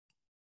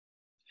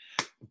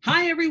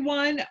Hi,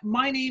 everyone.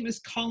 My name is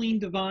Colleen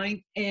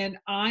Devine, and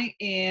I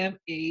am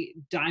a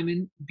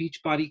Diamond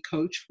Beachbody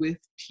coach with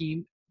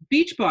Team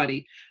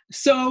Beachbody.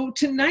 So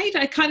tonight,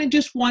 I kind of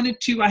just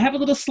wanted to, I have a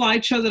little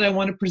slideshow that I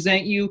want to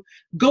present you,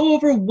 go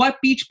over what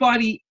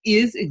Beachbody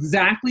is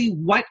exactly,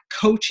 what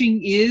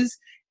coaching is,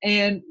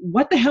 and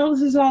what the hell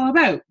this is all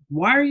about.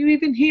 Why are you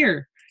even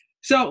here?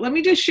 So let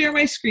me just share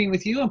my screen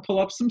with you and pull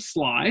up some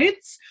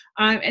slides,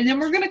 and then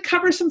we're going to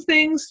cover some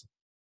things.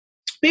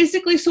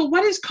 Basically, so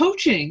what is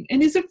coaching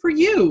and is it for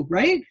you,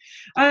 right?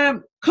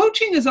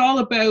 Coaching is all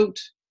about,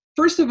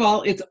 first of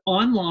all, it's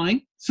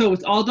online. So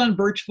it's all done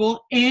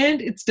virtual and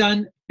it's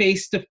done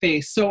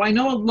face-to-face. So I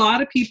know a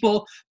lot of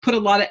people put a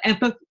lot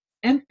of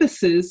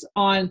emphasis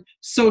on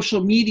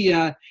social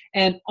media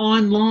and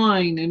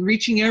online and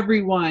reaching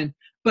everyone.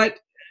 But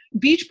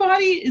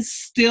Beachbody is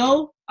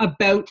still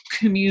about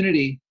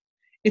community.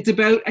 It's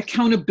about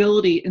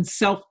accountability and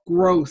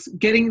self-growth,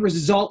 getting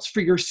results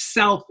for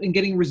yourself and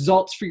getting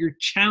results for your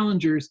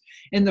challengers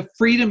and the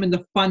freedom and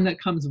the fun that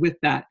comes with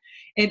that.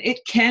 And it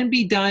can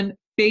be done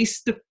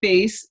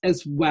face-to-face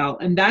as well.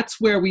 And that's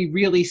where we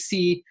really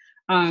see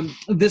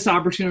this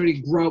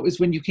opportunity grow, is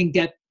when you can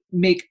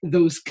make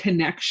those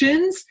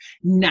connections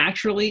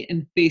naturally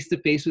and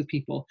face-to-face with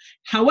people.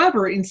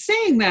 However, in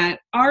saying that,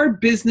 our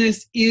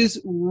business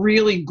is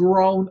really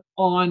grown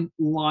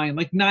online.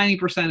 Like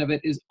 90% of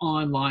it is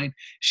online.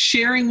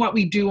 Sharing what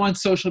we do on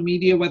social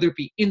media, whether it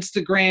be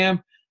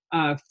Instagram,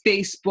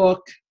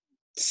 Facebook,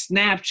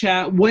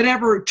 Snapchat,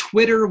 whatever,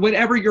 Twitter,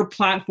 whatever your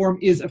platform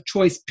is of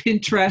choice,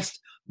 Pinterest,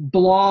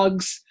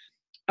 blogs.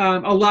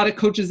 A lot of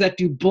coaches that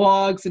do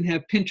blogs and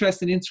have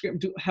Pinterest and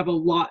Instagram have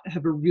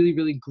a really,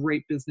 really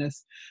great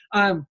business.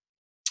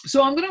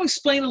 So I'm going to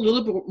explain a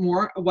little bit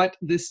more what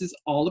this is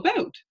all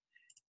about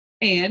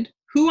and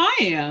who I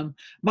am.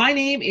 My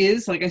name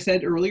is, like I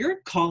said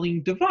earlier,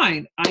 Colleen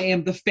Devine. I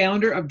am the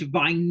founder of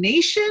Divine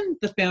Nation,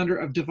 the founder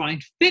of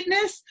Divine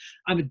Fitness.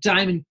 I'm a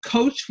diamond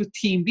coach with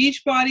Team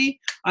Beachbody.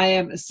 I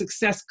am a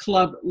Success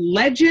Club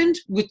legend,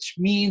 which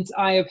means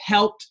I have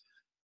helped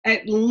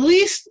at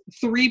least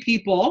 3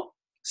 people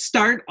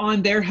start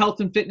on their health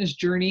and fitness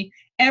journey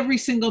every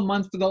single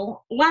month for the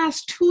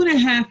last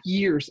 2.5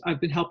 years. I've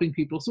been helping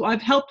people. So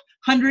I've helped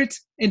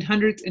hundreds and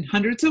hundreds and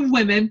hundreds of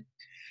women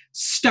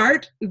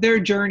start their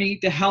journey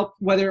to help,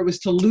 whether it was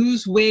to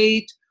lose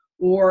weight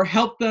or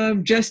help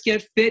them just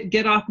get fit,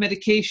 get off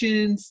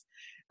medications,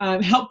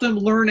 help them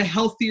learn a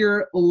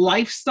healthier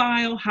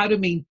lifestyle, how to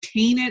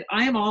maintain it.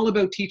 I am all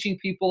about teaching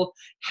people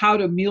how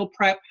to meal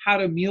prep, how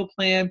to meal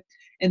plan,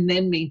 and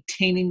then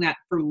maintaining that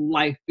for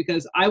life,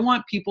 because I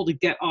want people to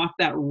get off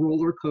that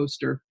roller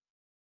coaster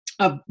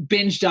of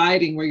binge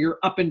dieting where you're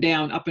up and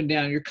down, up and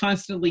down. You're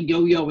constantly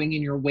yo-yoing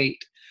in your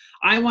weight.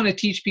 I want to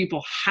teach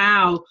people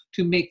how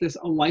to make this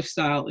a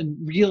lifestyle and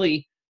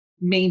really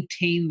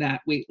maintain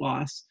that weight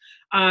loss.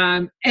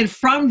 And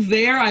from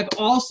there, I've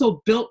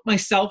also built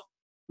myself,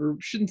 or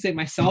shouldn't say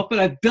myself, but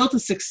I've built a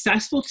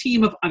successful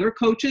team of other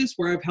coaches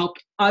where I've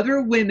helped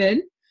other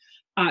women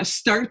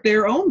start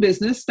their own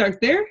business,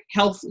 start their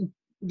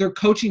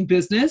coaching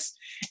business,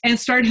 and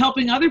start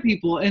helping other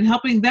people and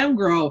helping them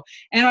grow.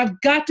 And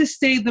I've got to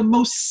say, the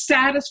most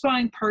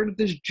satisfying part of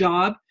this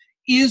job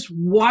is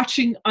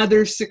watching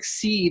others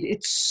succeed.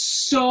 It's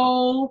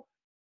so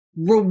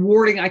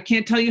rewarding. I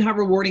can't tell you how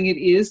rewarding it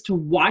is to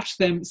watch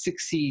them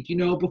succeed. You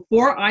know,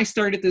 before I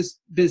started this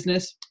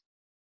business,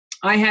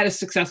 I had a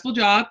successful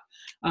job.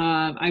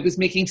 I was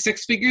making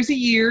 6 figures a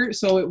year,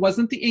 so it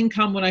wasn't the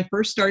income when I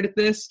first started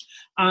this,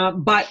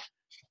 but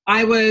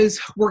I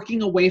was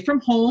working away from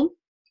home.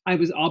 I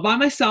was all by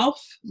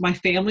myself. My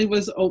family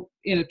was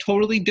in a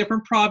totally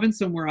different province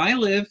than where I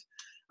live.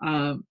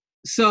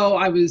 So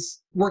I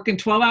was working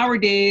 12-hour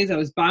days. I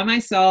was by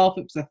myself.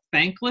 It was a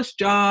thankless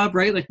job,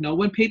 right? Like no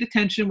one paid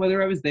attention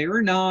whether I was there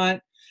or not.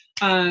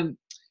 And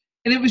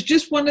it was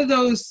just one of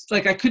those,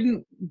 like I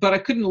couldn't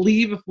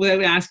leave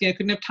without asking. I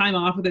couldn't have time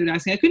off without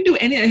asking. I couldn't do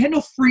anything. I had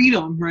no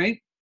freedom, right?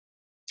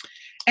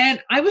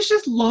 And I was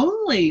just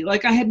lonely.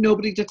 Like I had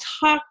nobody to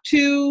talk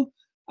to.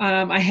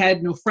 I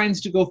had no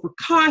friends to go for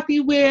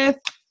coffee with.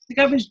 Like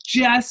I was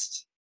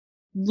just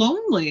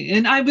lonely,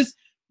 and I was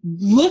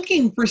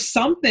looking for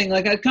something.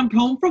 Like I'd come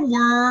home from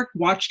work,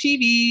 watch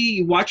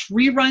TV, watch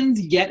reruns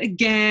yet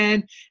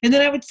again, and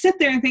then I would sit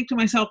there and think to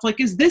myself,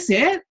 like, is this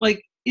it?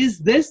 Like, is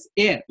this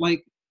it?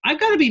 Like, I've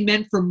got to be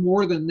meant for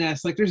more than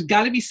this. Like, there's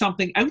got to be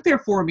something out there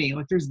for me.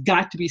 Like, there's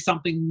got to be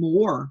something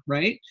more,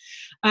 right?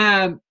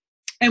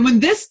 And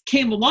when this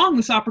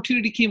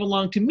opportunity came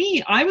along to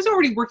me, I was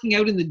already working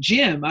out in the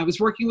gym. I was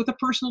working with a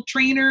personal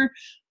trainer,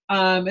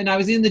 and I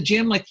was in the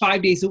gym like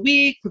 5 days a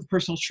week with a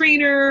personal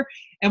trainer.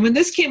 And when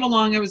this came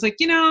along, I was like,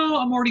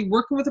 I'm already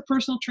working with a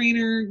personal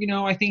trainer.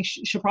 I think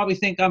she'll probably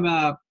think I'm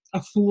a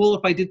fool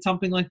if I did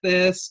something like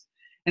this.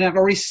 And I've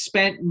already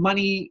spent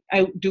money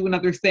out doing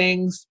other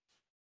things.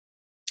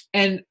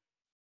 And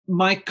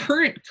my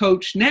current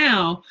coach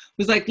now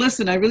was like,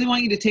 listen, I really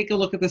want you to take a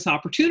look at this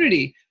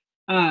opportunity.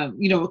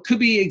 It could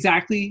be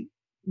exactly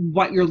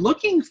what you're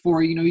looking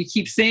for. You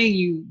keep saying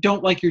you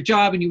don't like your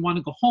job and you want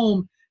to go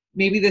home.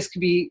 maybe this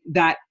could be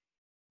that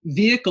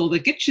vehicle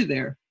that gets you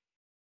there.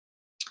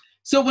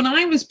 So when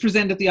I was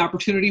presented the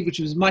opportunity, which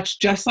was much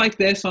just like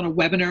this on a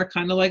webinar,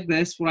 kind of like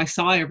this, where I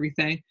saw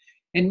everything,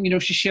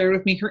 and she shared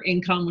with me her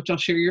income, which I'll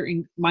share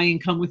my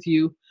income with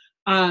you.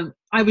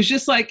 I was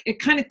just like, it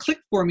kind of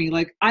clicked for me.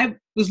 Like I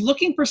was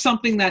looking for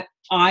something that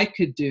I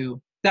could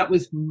do that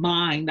was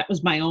mine, that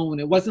was my own.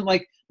 It wasn't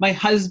like my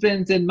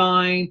husband's and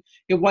mine.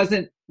 It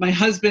wasn't my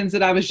husband's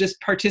that I was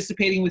just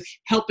participating with,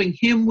 helping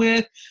him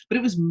with, but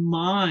it was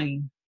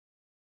mine.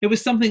 It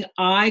was something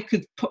I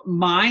could put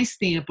my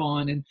stamp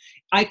on, and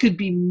I could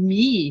be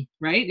me,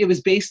 right? It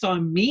was based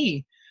on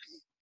me.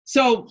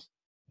 So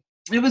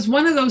it was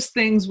one of those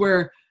things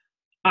where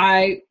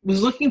I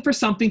was looking for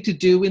something to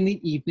do in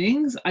the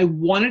evenings. I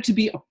wanted to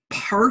be a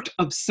part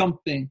of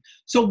something.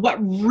 So what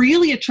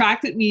really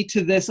attracted me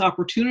to this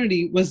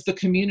opportunity was the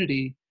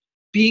community,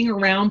 being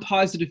around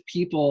positive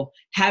people,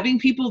 having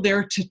people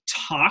there to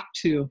talk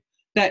to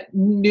that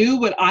knew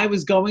what I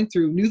was going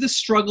through, knew the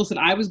struggles that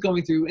I was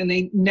going through, and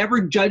they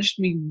never judged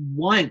me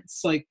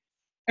once. Like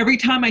every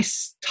time I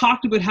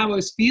talked about how I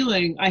was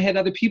feeling, I had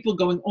other people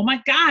going, "Oh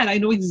my God, I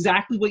know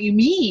exactly what you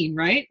mean,"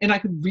 right? And I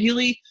could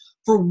really,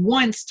 for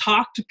once,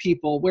 talk to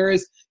people.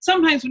 Whereas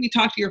sometimes when you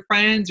talk to your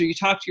friends or you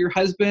talk to your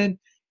husband,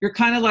 you're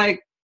kind of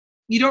like,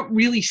 you don't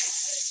really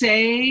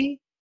say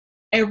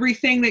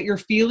everything that you're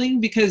feeling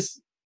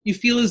because you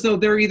feel as though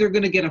they're either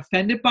going to get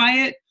offended by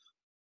it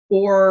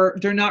or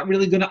they're not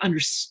really going to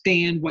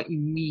understand what you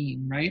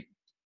mean, right?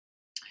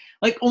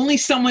 Like only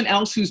someone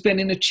else who's been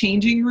in a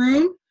changing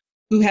room,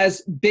 who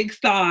has big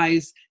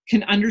thighs,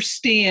 can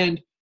understand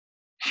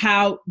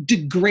how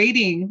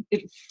degrading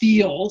it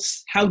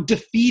feels, how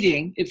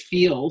defeating it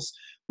feels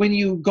when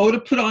you go to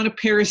put on a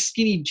pair of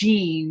skinny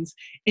jeans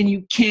and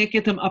you can't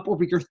get them up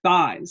over your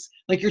thighs.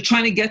 Like you're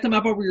trying to get them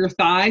up over your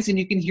thighs and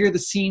you can hear the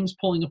seams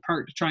pulling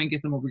apart to try and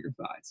get them over your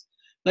thighs.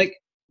 Like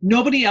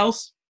nobody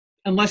else,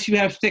 unless you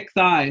have thick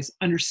thighs,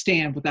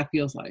 understand what that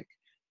feels like.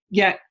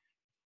 Yet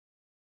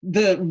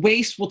the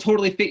waist will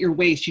totally fit your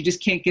waist. You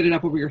just can't get it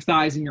up over your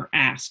thighs and your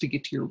ass to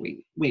get to your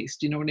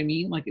waist. You know what I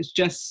mean? Like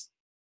it's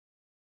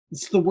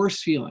the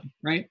worst feeling,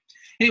 right?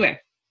 Anyway,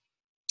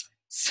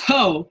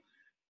 so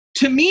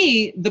to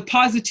me, the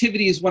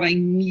positivity is what I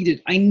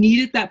needed. I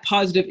needed that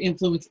positive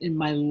influence in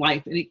my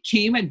life. And it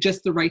came at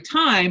just the right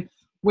time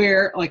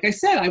where, like I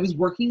said, I was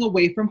working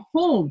away from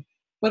home.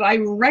 But I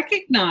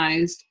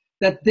recognized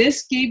that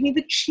this gave me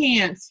the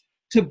chance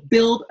to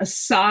build a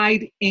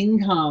side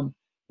income,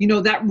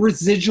 that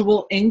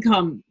residual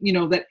income,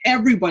 that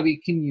everybody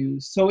can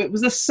use. So it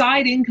was a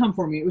side income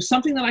for me. It was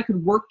something that I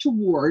could work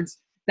towards,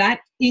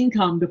 that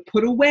income to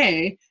put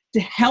away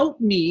to help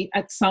me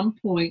at some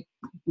point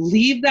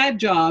leave that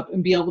job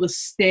and be able to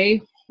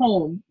stay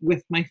home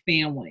with my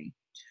family.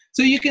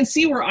 So you can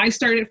see where I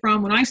started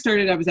from. When I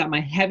started, I was at my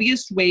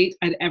heaviest weight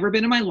I'd ever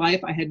been in my life.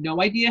 I had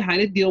no idea how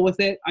to deal with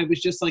it. I was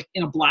just like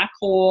in a black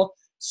hole,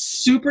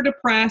 super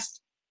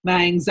depressed.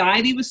 My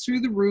anxiety was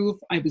through the roof.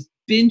 I was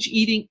binge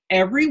eating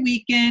every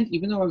weekend.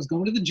 Even though I was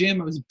going to the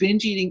gym, I was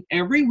binge eating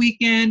every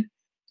weekend,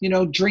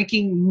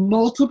 drinking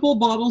multiple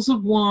bottles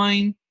of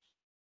wine.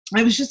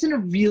 I was just in a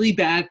really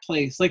bad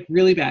place, like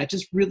really bad,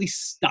 just really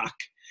stuck.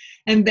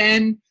 And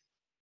then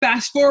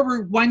fast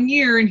forward 1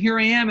 year, and here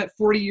I am at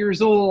 40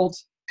 years old,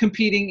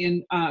 competing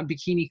in a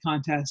bikini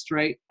contest,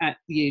 right, at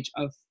the age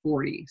of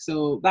 40.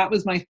 So that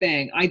was my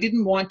thing. I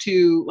didn't want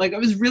to, it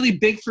was really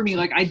big for me.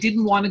 Like I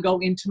didn't want to go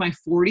into my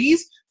 40s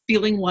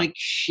feeling like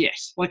shit.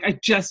 Like I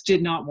just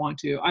did not want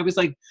to. I was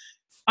like,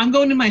 I'm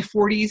going to my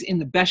 40s in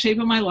the best shape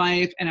of my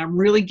life, and I'm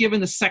really giving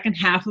the second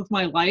half of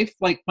my life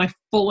like my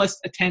fullest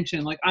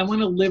attention. Like I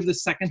want to live the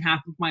second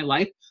half of my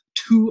life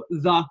to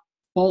the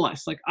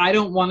fullest. Like I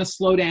don't want to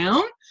slow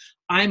down.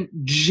 I'm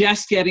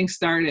just getting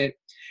started.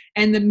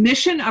 And the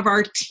mission of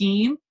our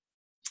team,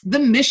 the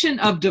mission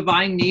of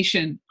Divine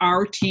Nation,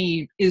 our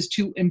team, is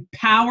to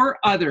empower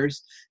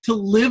others to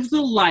live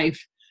the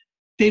life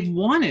they've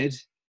wanted.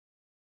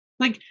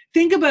 Like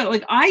think about it.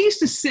 Like I used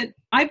to sit,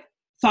 I've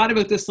thought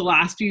about this the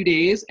last few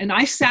days, and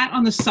I sat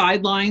on the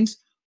sidelines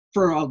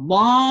for a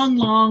long,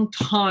 long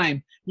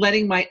time,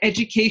 letting my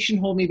education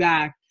hold me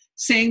back,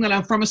 saying that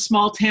I'm from a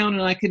small town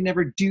and I could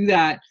never do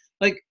that.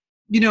 Like,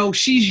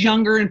 she's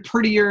younger and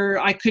prettier,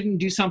 I couldn't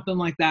do something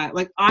like that.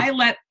 Like I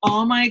let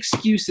all my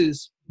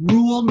excuses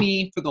rule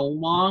me for the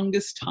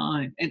longest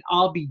time, and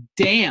I'll be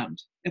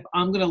damned if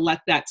I'm going to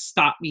let that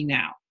stop me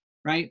now,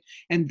 right?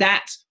 And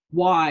that's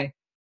why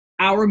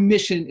our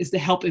mission is to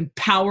help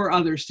empower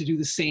others to do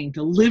the same,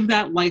 to live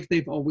that life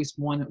they've always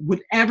wanted,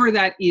 whatever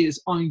that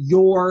is, on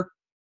your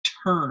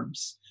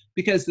terms.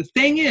 Because the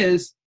thing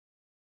is,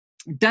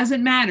 it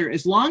doesn't matter.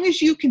 As long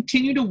as you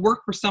continue to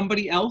work for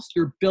somebody else,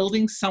 you're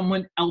building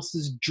someone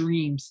else's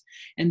dreams.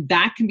 And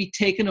that can be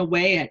taken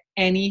away at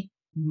any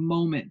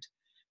moment.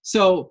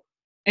 So,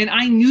 and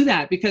I knew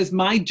that because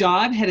my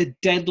job had a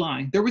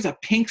deadline. There was a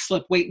pink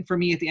slip waiting for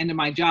me at the end of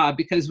my job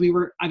because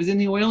I was in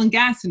the oil and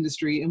gas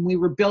industry, and we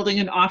were building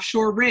an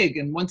offshore rig.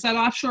 And once that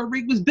offshore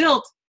rig was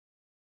built,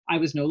 I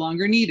was no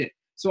longer needed.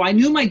 So I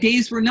knew my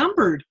days were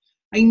numbered.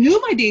 I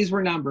knew my days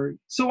were numbered.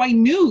 So I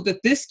knew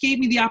that this gave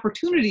me the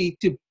opportunity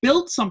to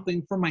build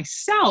something for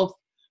myself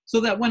so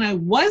that when I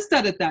was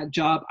done at that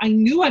job, I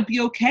knew I'd be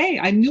okay.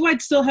 I knew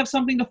I'd still have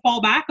something to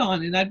fall back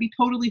on and I'd be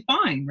totally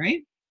fine,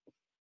 right?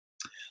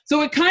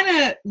 So it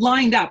kind of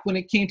lined up when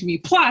it came to me.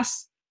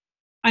 Plus,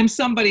 I'm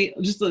somebody,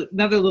 just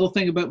another little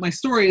thing about my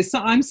story is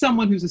I'm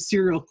someone who's a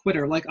serial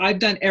quitter. Like I've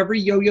done every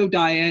yo-yo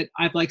diet.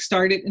 I've like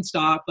started and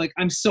stopped. Like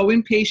I'm so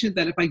impatient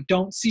that if I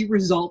don't see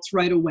results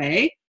right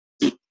away,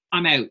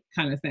 I'm out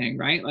kind of thing,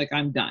 right? Like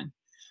I'm done.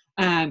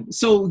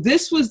 So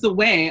this was the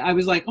way I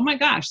was like, oh my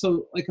gosh.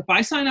 So like if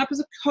I sign up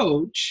as a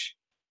coach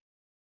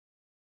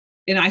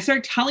and I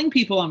start telling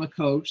people I'm a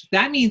coach,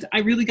 that means I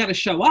really got to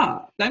show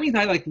up. That means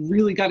I like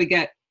really got to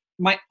get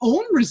my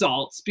own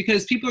results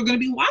because people are going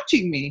to be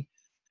watching me.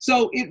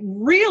 So it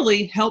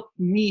really helped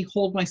me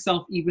hold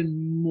myself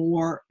even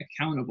more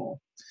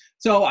accountable.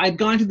 So I'd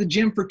gone to the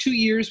gym for 2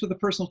 years with a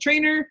personal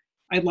trainer.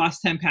 I'd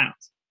lost 10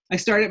 pounds. I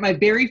started my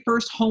very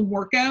first home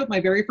workout. My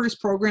very first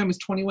program was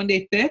 21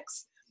 Day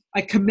Fix.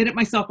 I committed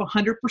myself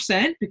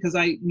 100% because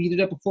I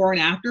needed a before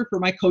and after for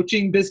my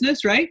coaching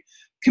business, right?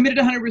 Committed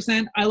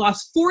 100%. I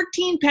lost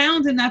 14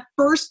 pounds in that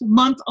first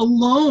month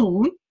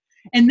alone,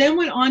 and then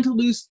went on to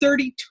lose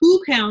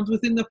 32 pounds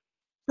within the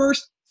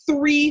first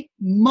 3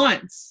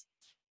 months.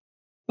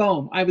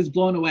 Boom, I was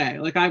blown away.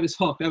 Like I was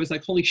hooked. I was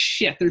like, holy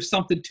shit, there's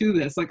something to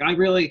this. Like I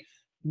really,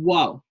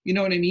 whoa. You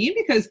know what I mean?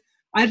 Because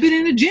I'd been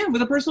in a gym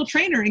with a personal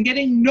trainer and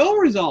getting no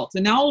results.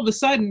 And now all of a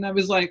sudden I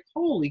was like,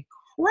 holy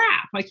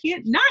crap, I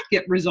can't not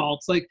get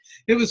results. Like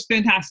it was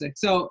fantastic.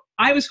 So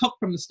I was hooked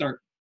from the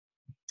start.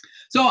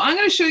 So I'm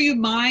going to show you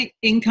my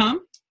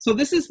income. So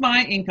this is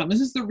my income.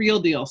 This is the real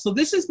deal. So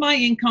this is my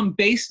income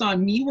based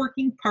on me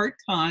working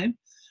part-time.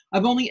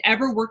 I've only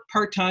ever worked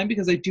part-time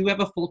because I do have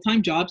a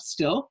full-time job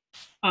still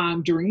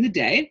during the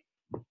day.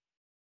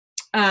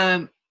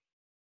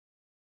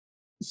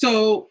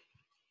 So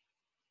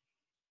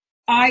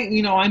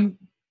I'm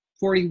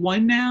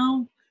 41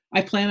 now.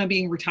 I plan on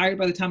being retired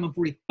by the time I'm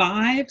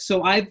 45.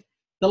 So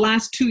the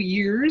last 2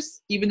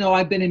 years, even though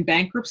I've been in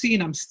bankruptcy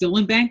and I'm still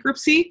in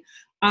bankruptcy,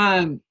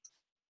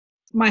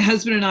 my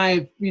husband and I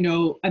have,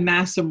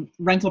 amassed some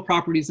rental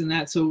properties in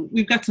that. So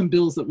we've got some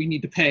bills that we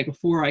need to pay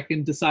before I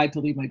can decide to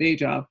leave my day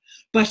job.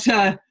 But,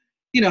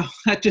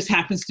 that just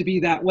happens to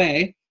be that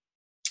way.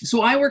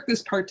 So I work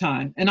this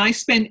part-time and I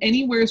spend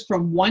anywhere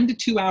from 1 to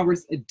 2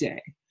 hours a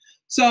day.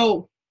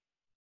 So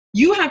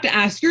you have to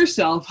ask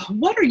yourself,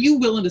 what are you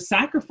willing to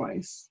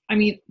sacrifice? I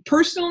mean,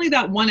 personally,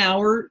 that 1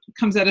 hour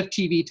comes out of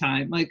TV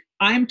time. Like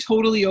I'm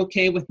totally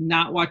okay with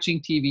not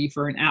watching TV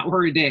for an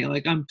hour a day.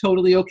 Like I'm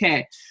totally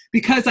okay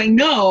because I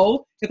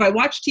know if I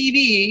watch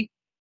TV,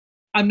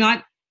 I'm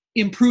not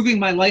improving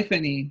my life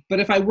any. But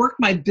if I work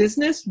my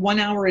business 1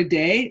 hour a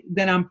day,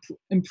 then I'm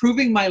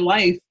improving my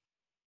life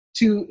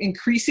to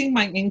increasing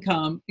my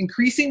income,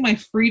 increasing my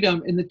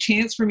freedom, and the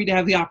chance for me to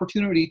have the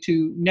opportunity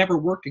to never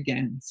work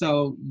again.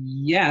 So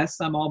yes,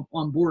 I'm all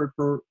on board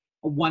for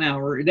 1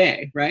 hour a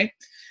day, right?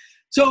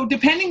 So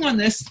depending on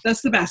this,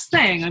 that's the best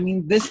thing. I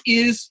mean, this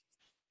is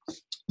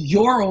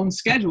your own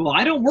schedule.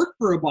 I don't work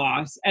for a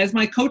boss. As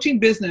my coaching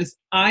business,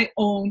 I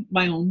own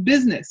my own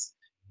business.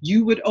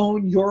 You would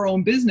own your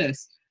own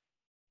business.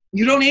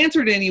 You don't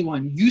answer to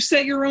anyone. You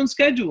set your own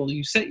schedule.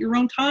 You set your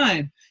own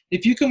time.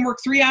 If you can work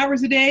 3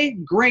 hours a day,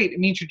 great. It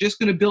means you're just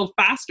going to build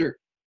faster.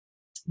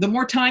 The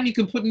more time you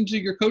can put into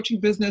your coaching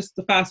business,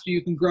 the faster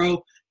you can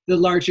grow, the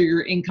larger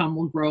your income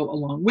will grow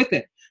along with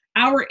it.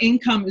 Our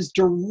income is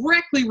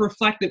directly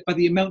reflected by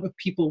the amount of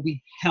people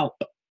we help,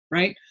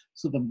 right?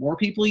 So the more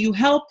people you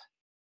help,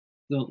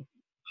 the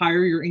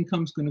higher your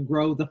income is going to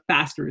grow, the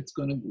faster it's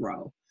going to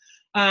grow.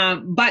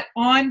 But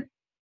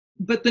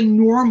the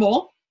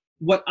normal,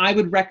 what I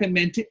would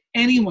recommend to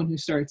anyone who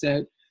starts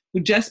out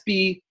would just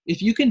be,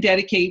 if you can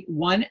dedicate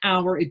 1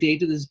 hour a day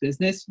to this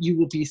business, you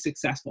will be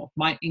successful.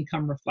 My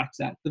income reflects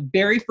that. The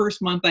very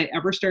first month I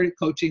ever started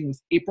coaching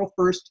was April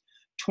 1st,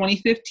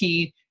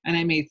 2015, and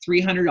I made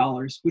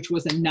 $300, which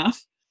was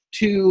enough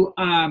to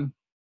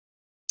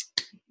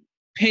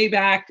pay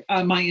back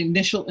my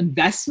initial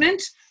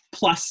investment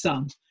plus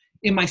some.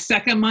 In my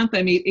second month,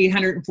 I made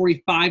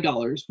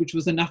 $845, which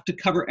was enough to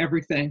cover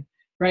everything,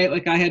 right?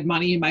 Like I had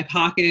money in my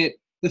pocket.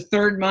 The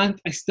third month,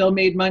 I still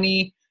made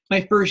money.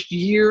 My first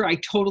year, I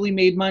totally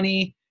made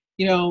money,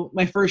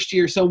 my first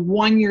year. So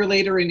 1 year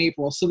later in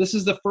April. So this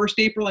is the first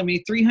April, I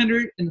made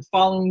 $300, and the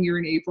following year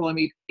in April, I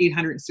made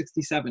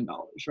 $867,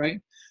 right?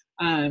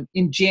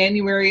 In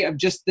January of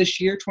just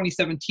this year,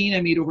 2017,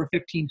 I made over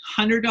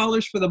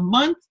 $1,500 for the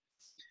month.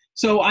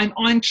 So I'm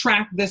on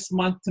track this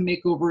month to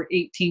make over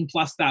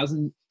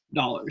 $18,000+,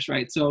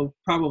 right? So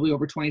probably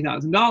over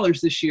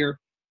 $20,000 this year.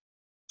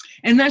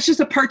 And that's just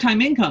a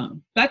part-time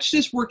income. That's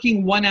just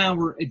working 1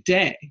 hour a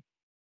day,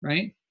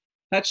 right?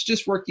 That's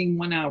just working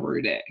 1 hour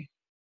a day,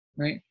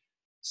 right?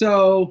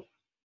 So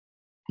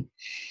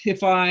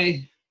if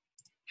I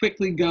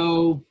quickly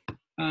go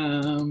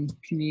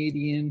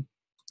Canadian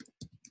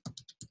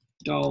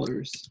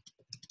dollars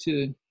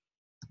to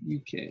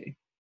UK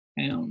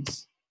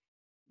pounds.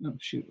 Oh,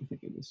 shoot, I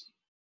think it is.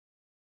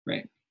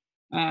 Right.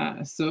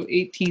 So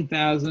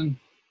 18,000.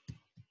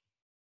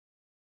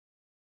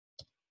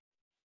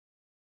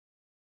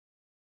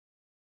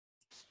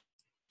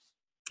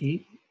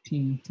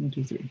 18, 1,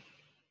 2, 3.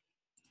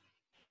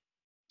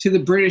 To the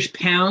British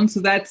pound.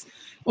 So that's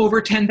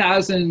over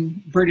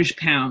 10,000 British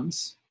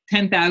pounds,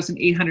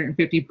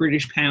 10,850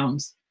 British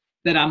pounds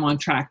that I'm on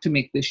track to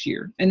make this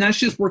year. And that's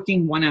just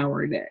working 1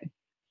 hour a day.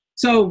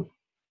 So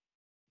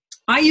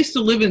I used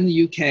to live in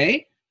the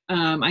UK.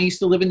 I used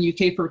to live in the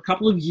UK for a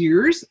couple of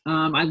years.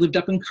 I lived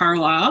up in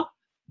Carlisle,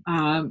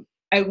 out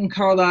in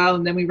Carlisle,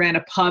 and then we ran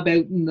a pub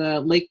out in the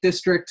Lake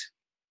District.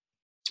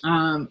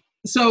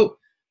 So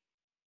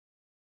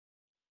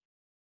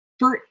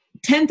for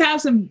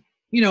 10,000,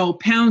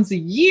 pounds a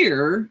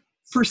year,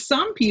 for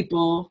some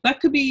people, that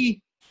could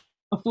be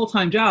a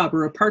full-time job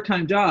or a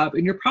part-time job,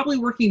 and you're probably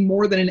working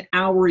more than an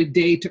hour a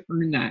day to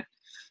earn that.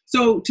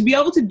 So to be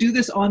able to do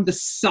this on the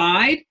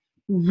side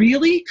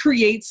really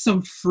creates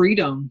some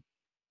freedom,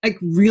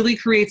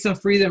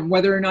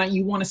 whether or not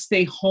you want to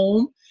stay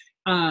home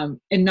and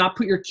not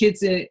put your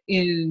kids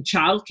in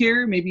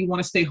childcare. Maybe you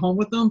want to stay home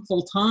with them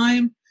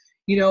full-time.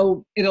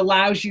 It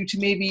allows you to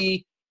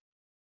maybe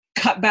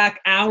cut back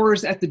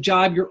hours at the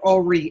job you're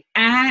already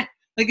at.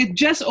 It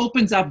just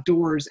opens up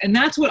doors. And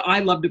that's what I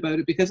loved about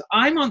it, because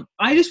I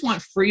just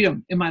want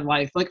freedom in my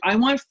life. I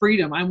want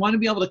freedom. I want to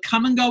be able to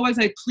come and go as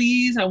I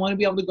please. I want to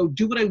be able to go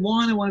do what I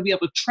want. I want to be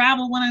able to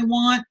travel when I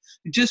want.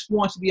 I just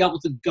want to be able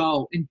to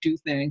go and do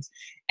things.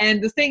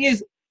 And the thing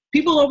is,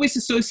 people always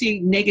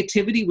associate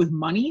negativity with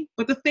money.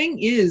 But the thing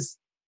is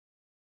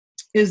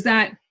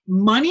that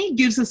money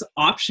gives us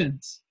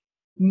options.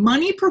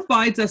 Money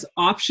provides us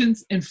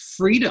options and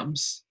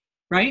freedoms,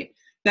 right?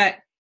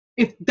 That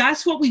if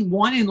that's what we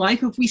want in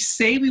life, if we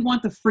say we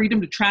want the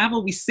freedom to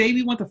travel, we say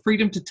we want the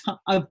freedom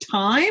of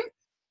time,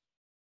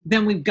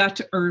 then we've got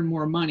to earn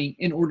more money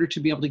in order to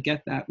be able to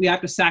get that. We have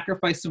to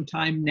sacrifice some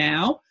time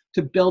now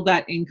to build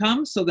that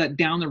income so that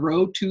down the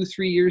road,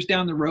 2-3 years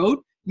down the road,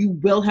 you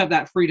will have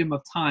that freedom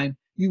of time.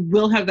 You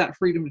will have that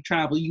freedom to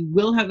travel. You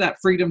will have that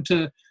freedom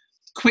to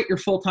quit your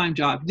full-time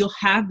job. You'll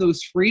have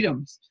those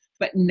freedoms.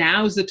 But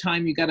now's the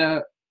time you got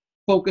to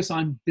focus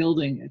on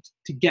building it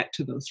to get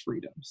to those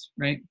freedoms,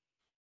 right?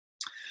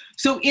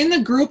 So in the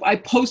group, I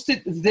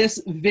posted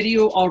this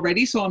video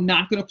already, so I'm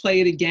not going to play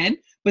it again.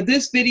 But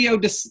this video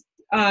just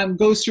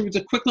goes through, it's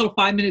a quick little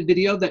 5-minute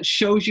video that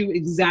shows you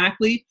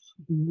exactly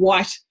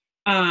what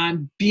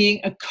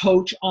being a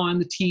coach on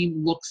the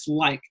team looks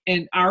like.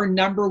 And our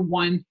number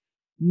one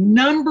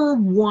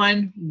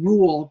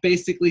rule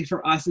basically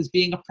for us is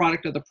being a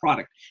product of the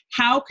product.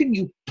 How can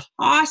you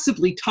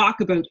possibly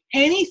talk about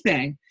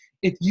anything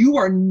if you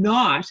are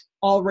not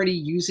already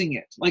using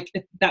it?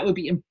 That would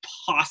be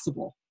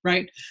impossible,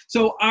 right?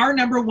 So our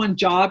number one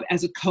job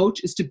as a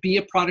coach is to be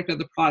a product of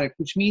the product,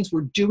 which means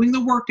we're doing the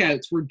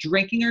workouts, we're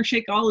drinking our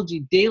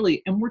Shakeology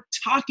daily, and we're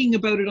talking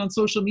about it on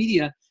social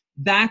media.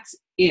 That's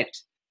it.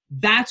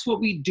 That's what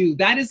we do.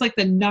 That is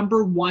the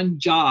number one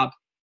job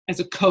as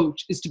a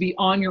coach, is to be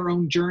on your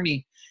own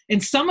journey.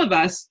 And some of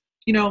us,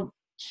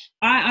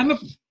 I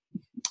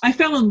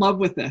fell in love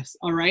with this,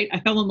 all right?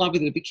 I fell in love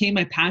with it. It became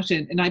my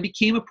passion, and I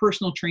became a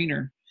personal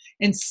trainer.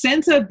 And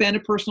since I've been a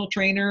personal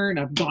trainer, and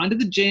I've gone to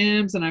the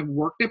gyms, and I've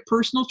worked at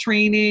personal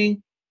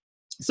training,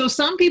 so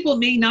some people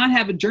may not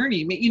have a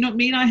journey,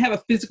 may not have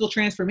a physical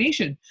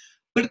transformation.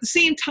 But at the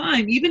same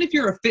time, even if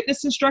you're a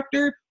fitness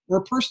instructor or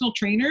a personal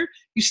trainer,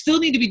 you still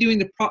need to be doing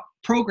the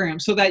program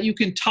so that you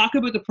can talk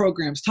about the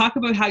programs, talk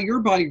about how your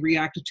body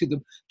reacted to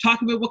them,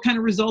 talk about what kind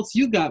of results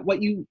you got,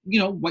 whether you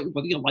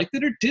liked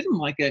it or didn't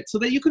like it, so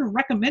that you can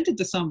recommend it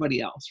to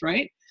somebody else,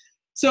 right?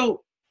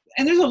 So,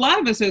 and there's a lot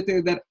of us out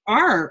there that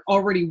are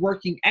already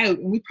working out,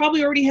 and we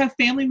probably already have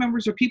family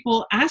members or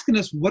people asking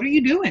us, what are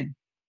you doing?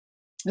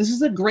 This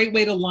is a great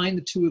way to line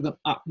the two of them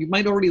up. You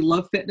might already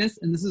love fitness,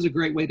 and this is a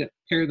great way to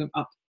pair them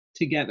up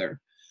together.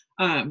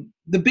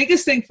 The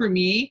biggest thing for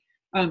me,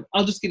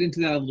 I'll just get into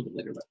that a little bit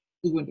later, but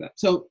we'll go into that.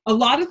 So a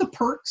lot of the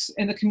perks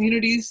and the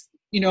communities,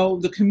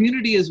 the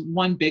community is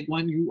one big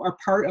one. You are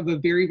part of a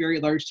very, very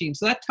large team.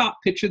 So that top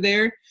picture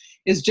there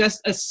is just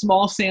a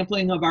small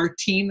sampling of our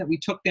team that we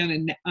took down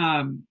in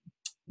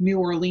New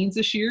Orleans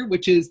this year,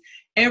 which is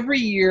every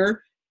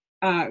year,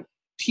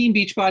 Team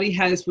Beachbody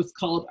has what's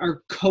called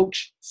our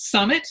Coach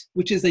Summit,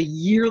 which is a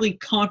yearly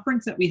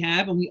conference that we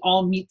have, and we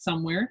all meet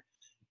somewhere.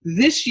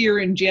 This year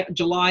in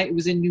July, it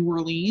was in New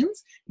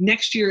Orleans.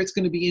 Next year, it's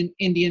going to be in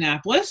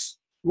Indianapolis,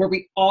 where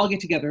we all get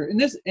together.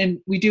 And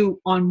we do,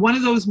 on one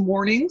of those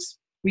mornings,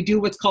 we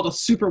do what's called a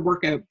super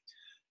workout.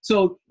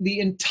 So the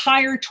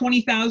entire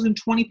 20,000,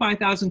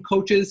 25,000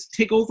 coaches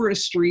take over a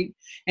street,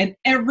 and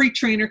every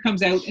trainer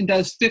comes out and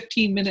does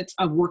 15 minutes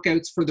of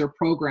workouts for their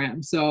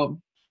program.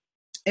 So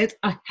it's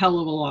a hell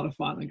of a lot of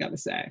fun, I gotta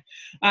say.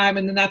 And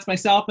then that's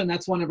myself, and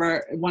that's one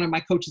of my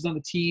coaches on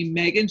the team,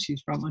 Megan.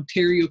 She's from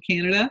Ontario,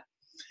 Canada.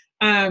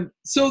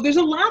 So there's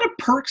a lot of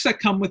perks that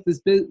come with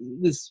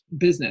this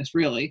business,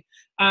 really.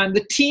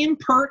 The team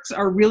perks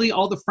are really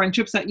all the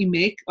friendships that you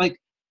make.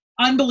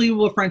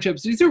 unbelievable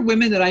friendships. These are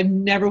women that I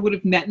never would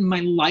have met in my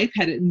life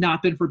had it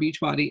not been for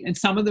Beachbody. And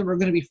some of them are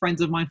going to be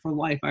friends of mine for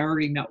life. I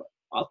already know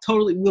it.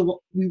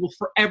 We will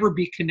forever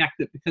be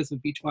connected because of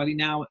Beachbody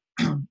now.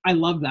 I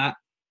love that.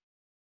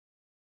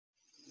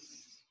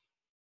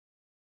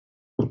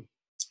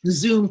 The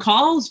Zoom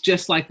calls,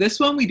 just like this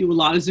one, we do a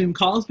lot of Zoom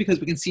calls because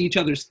we can see each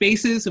other's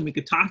faces and we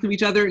could talk to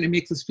each other, and it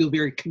makes us feel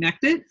very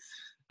connected.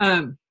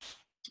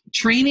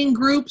 Training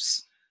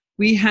groups,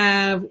 we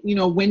have,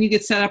 when you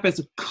get set up as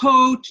a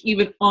coach,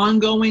 even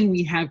ongoing,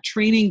 we have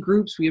training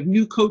groups, we have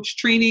new coach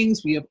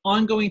trainings, we have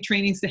ongoing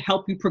trainings to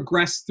help you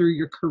progress through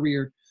your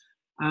career.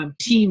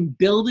 Team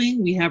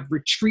building, we have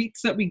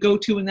retreats that we go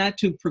to in that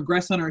to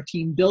progress on our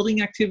team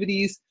building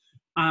activities.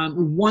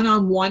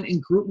 One-on-one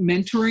and group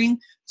mentoring.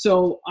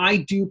 So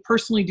I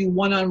personally do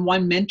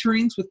one-on-one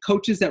mentorings with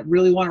coaches that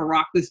really want to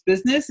rock this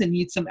business and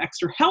need some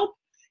extra help.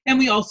 And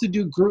we also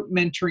do group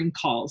mentoring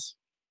calls.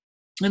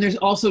 And there's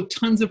also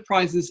tons of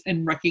prizes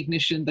and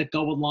recognition that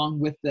go along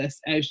with this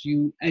as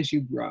you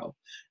grow.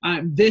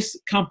 This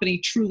company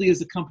truly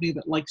is a company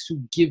that likes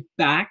to give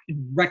back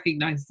and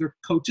recognize their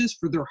coaches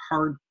for their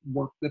hard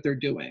work that they're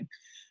doing.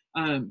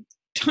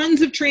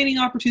 Tons of training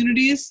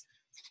opportunities.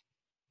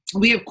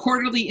 We have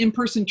quarterly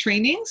in-person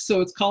trainings, so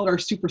it's called our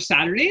Super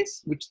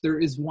Saturdays, which there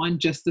is one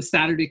just this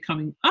Saturday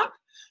coming up.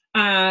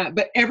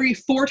 But every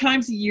 4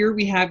 times a year,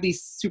 we have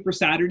these Super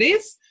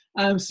Saturdays,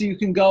 so you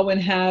can go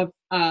and have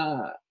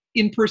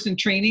in-person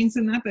trainings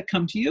and that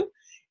come to you.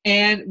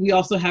 And we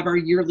also have our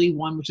yearly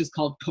one, which is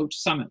called Coach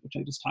Summit, which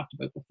I just talked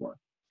about before.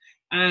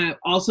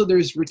 Also,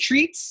 there's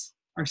retreats,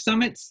 our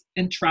summits,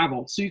 and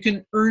travel. So you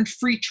can earn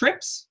free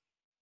trips.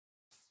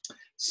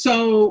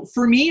 So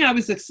for me, I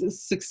was a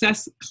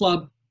Success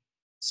Club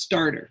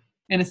starter.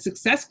 And a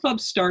Success Club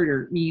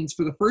starter means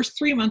for the first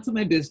 3 months of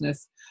my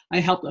business, I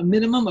helped a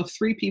minimum of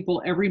 3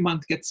 people every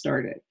month get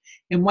started.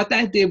 And what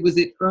that did was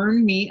it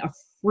earned me a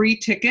free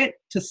ticket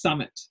to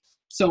Summit.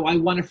 So I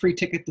won a free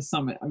ticket to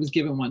Summit. I was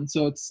given one.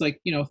 So it's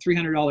like,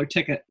 $300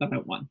 ticket that I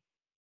won.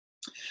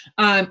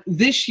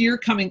 This year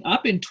coming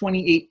up in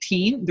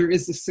 2018, there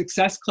is a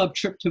Success Club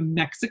trip to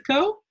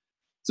Mexico.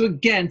 So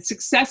again,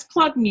 Success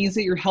Club means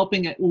that you're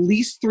helping at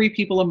least 3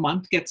 people a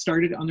month get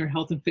started on their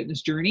health and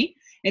fitness journey.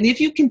 And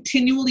if you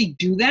continually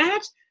do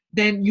that,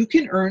 then you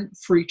can earn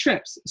free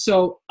trips.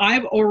 So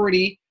I've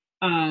already,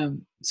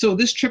 so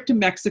this trip to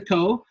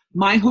Mexico,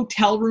 my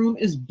hotel room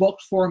is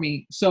booked for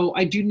me. So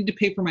I do need to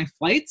pay for my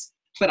flights,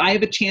 but I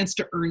have a chance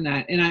to earn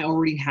that. And I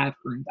already have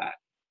earned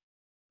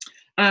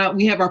that.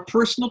 We have our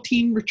personal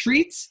team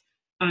retreats.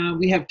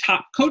 We have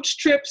top coach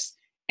trips.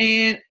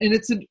 And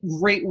it's a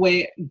great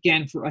way,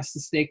 again, for us to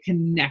stay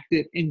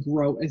connected and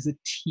grow as a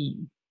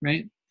team,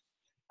 right?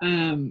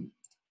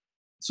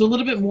 So a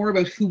little bit more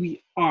about who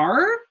we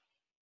are.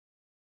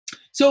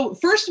 So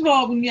first of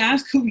all, when we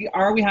ask who we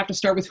are, we have to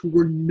start with who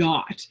we're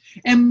not.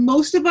 And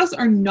most of us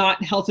are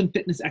not health and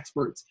fitness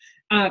experts.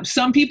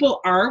 Some people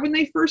are when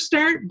they first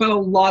start, but a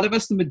lot of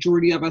us, the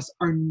majority of us,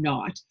 are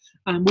not.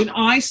 When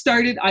I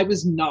started, I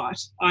was not.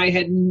 I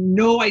had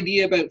no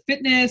idea about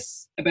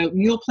fitness, about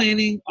meal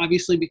planning,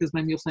 obviously because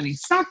my meal planning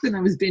sucked and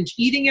I was binge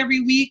eating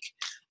every week.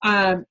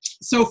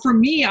 So for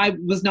me, I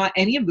was not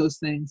any of those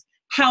things.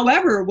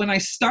 However, when I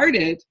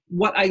started,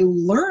 what I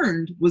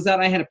learned was that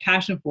I had a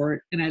passion for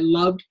it and I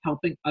loved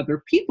helping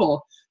other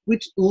people,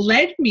 which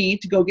led me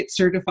to go get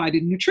certified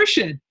in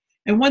nutrition.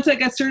 And once I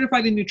got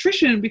certified in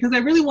nutrition, because I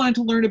really wanted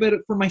to learn about it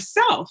for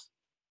myself,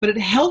 but it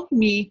helped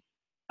me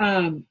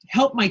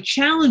help my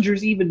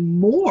challengers even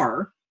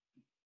more.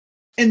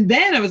 And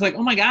then I was like,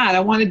 oh my God, I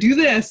want to do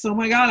this. Oh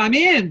my God, I'm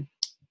in.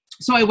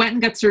 So I went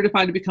and got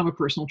certified to become a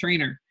personal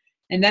trainer.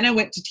 And then I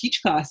went to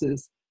teach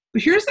classes.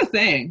 But here's the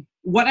thing,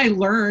 what I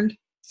learned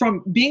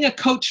from being a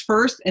coach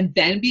first and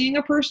then being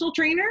a personal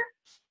trainer,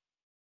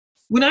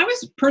 when I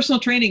was personal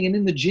training and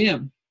in the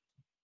gym,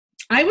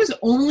 I was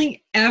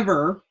only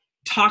ever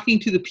talking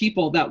to the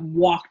people that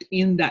walked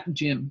in that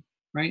gym,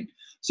 right?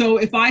 So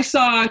if I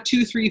saw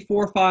 2, 3,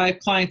 4, 5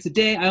 clients a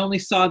day, I only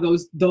saw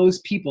those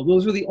people.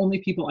 Those were the only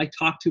people I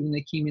talked to when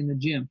they came in the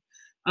gym.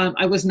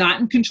 I was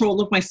not in control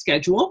of my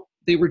schedule.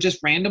 They were just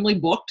randomly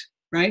booked,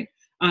 right?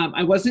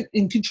 I wasn't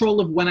in control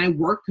of when I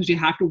worked because you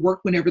have to work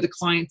whenever the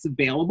client's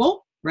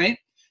available, right?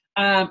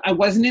 I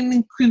wasn't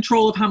in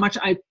control of how much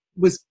I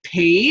was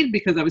paid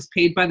because I was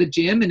paid by the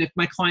gym. And if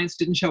my clients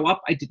didn't show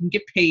up, I didn't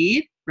get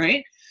paid,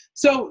 right?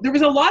 So there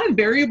was a lot of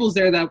variables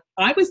there that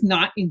I was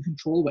not in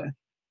control with.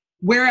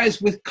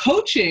 Whereas with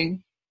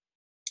coaching,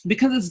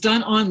 because it's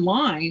done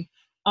online,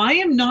 I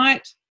am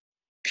not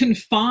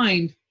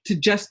confined to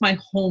just my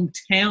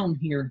hometown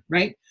here,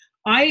 right?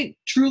 I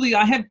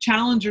have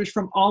challengers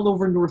from all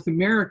over North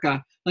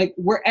America. Like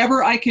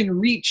wherever I can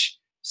reach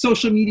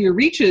social media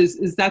reaches,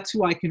 that's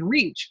who I can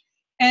reach.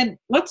 And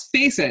let's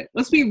face it,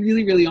 let's be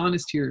really, really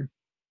honest here.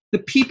 The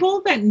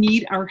people that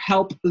need our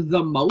help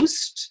the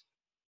most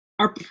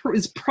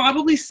is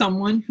probably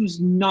someone who's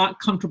not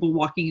comfortable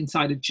walking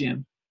inside a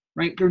gym,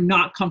 right? They're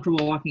not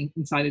comfortable walking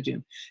inside a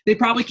gym. They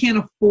probably can't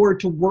afford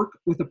to work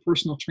with a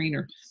personal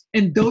trainer.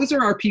 And those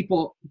are our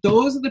people.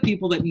 Those are the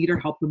people that need our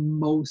help the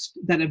most,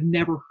 that have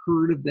never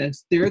heard of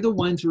this. They're the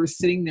ones who are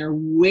sitting there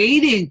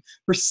waiting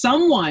for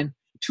someone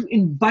to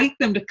invite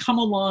them to come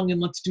along and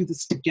let's do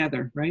this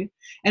together, right?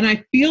 And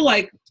I feel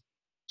like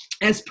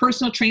as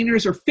personal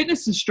trainers or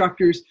fitness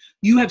instructors,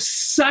 you have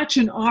such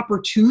an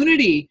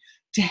opportunity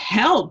to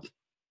help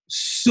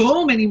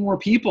so many more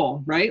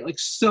people, right? Like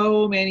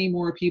so many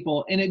more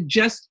people. And it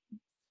just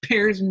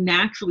pairs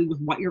naturally with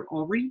what you're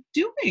already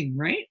doing,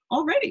 right?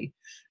 Already.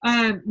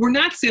 We're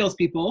not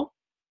salespeople.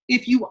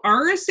 If you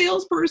are a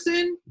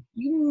salesperson,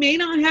 you may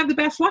not have the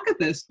best luck at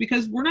this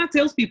because we're not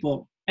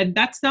salespeople. And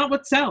that's not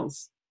what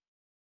sells.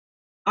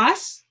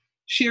 Us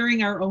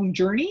sharing our own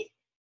journey,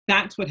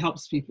 that's what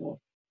helps people.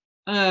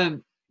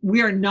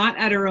 We are not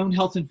at our own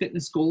health and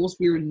fitness goals.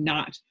 We are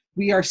not.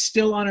 We are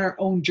still on our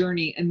own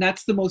journey. And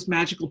that's the most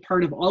magical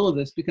part of all of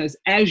this, because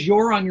as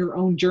you're on your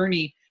own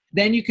journey,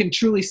 then you can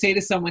truly say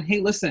to someone,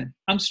 hey, listen,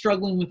 I'm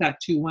struggling with that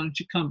too. Why don't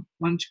you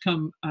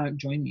come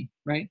join me,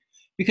 right?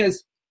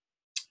 Because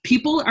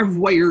people are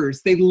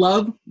voyeurs. They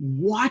love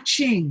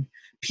watching.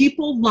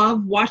 People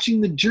love watching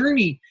the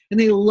journey, and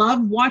they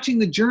love watching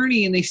the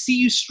journey, and they see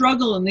you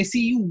struggle, and they see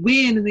you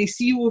win, and they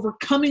see you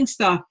overcoming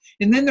stuff,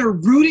 and then they're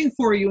rooting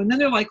for you, and then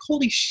they're like,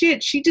 holy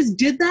shit, she just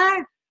did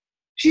that?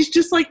 She's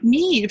just like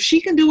me. If she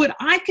can do it,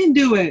 I can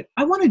do it.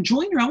 I want to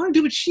join her. I want to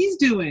do what she's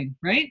doing,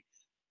 right?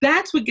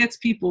 That's what gets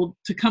people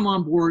to come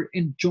on board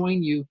and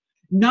join you,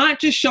 not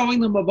just showing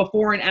them a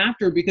before and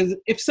after, because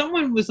if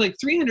someone was like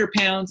 300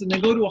 pounds and they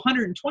go to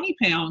 120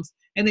 pounds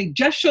and they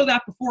just show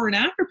that before and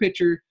after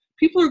picture,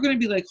 people are going to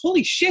be like,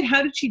 holy shit,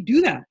 how did she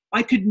do that?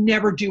 I could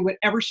never do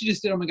whatever she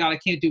just did. Oh my God, I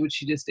can't do what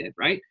she just did,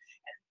 right?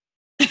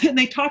 And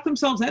they talk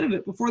themselves out of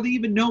it before they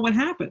even know what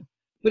happened.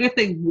 But if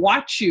they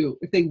watch you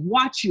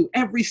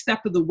every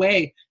step of the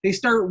way, they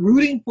start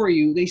rooting for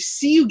you, they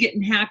see you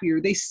getting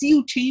happier, they see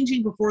you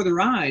changing before their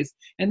eyes,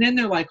 and then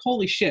they're like,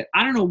 holy shit,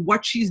 I don't know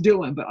what she's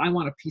doing, but I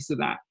want a piece of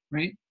that,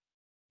 right?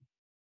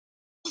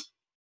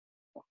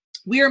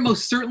 We are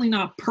most certainly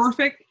not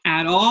perfect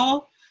at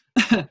all.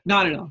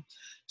 Not at all.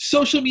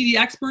 Social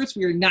media experts,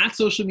 we are not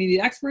social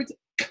media experts.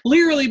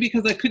 Clearly,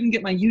 because I couldn't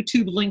get my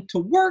YouTube link to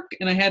work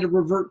and I had to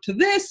revert to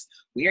this,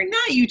 we are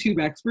not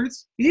YouTube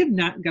experts. We have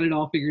not got it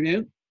all figured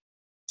out.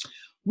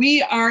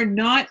 We are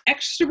not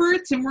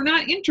extroverts and we're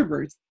not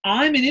introverts.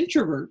 I'm an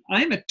introvert.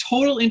 I'm a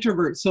total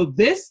introvert. So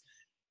this,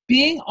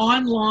 being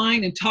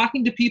online and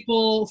talking to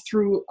people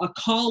through a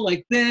call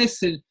like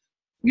this, and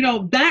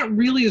that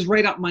really is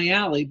right up my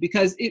alley,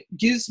 because it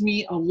gives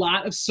me a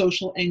lot of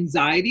social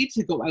anxiety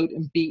to go out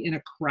and be in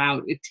a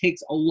crowd. It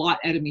takes a lot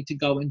out of me to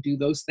go and do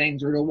those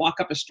things, or to walk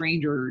up a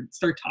stranger or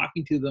start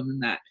talking to them,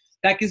 and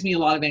that gives me a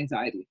lot of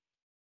anxiety.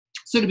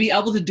 So to be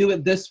able to do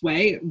it this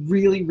way, it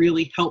really,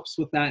 really helps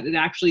with that. It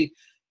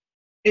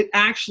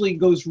actually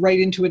goes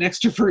right into an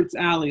extrovert's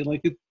alley,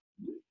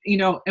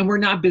 and we're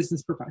not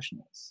business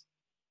professionals.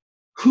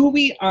 Who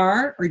we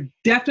are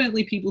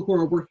definitely people who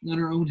are working on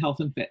our own health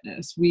and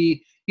fitness.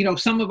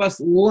 Some of us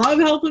love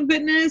health and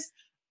fitness.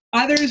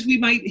 Others, we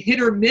might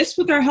hit or miss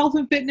with our health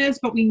and fitness,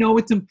 but we know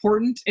it's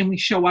important and we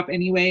show up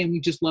anyway, and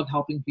we just love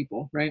helping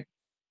people, right?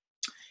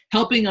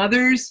 Helping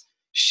others,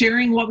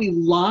 sharing what we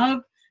love,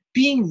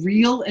 being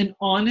real and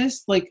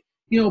honest,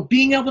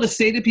 being able to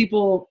say to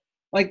people,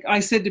 like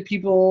I said to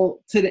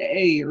people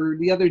today or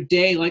the other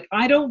day, like,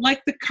 I don't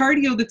like the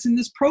cardio that's in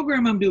this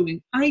program I'm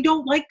doing. I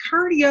don't like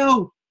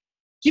cardio.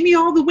 Give me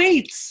all the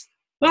weights,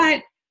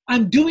 but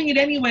I'm doing it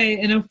anyway,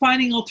 and I'm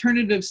finding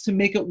alternatives to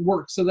make it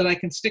work so that I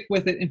can stick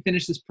with it and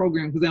finish this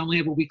program because I only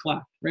have a week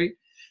left, right?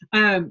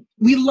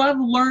 We love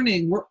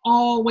learning. We're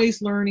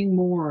always learning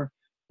more.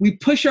 We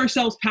push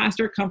ourselves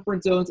past our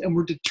comfort zones, and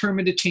we're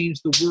determined to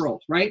change the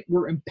world, right?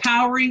 We're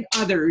empowering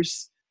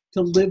others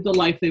to live the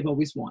life they've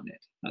always wanted.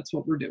 That's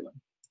what we're doing.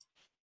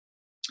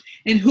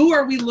 And who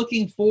are we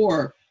looking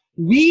for?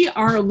 We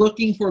are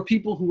looking for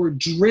people who are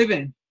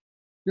driven.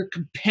 You're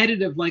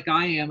competitive like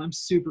I am. I'm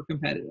super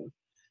competitive.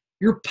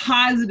 You're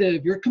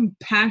positive, you're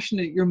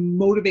compassionate, you're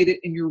motivated,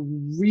 and you're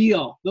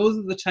real. Those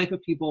are the type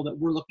of people that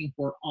we're looking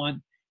for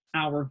on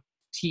our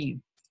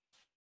team.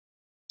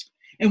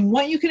 And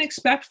what you can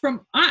expect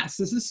from us,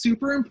 this is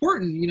super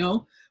important.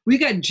 We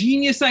got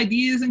genius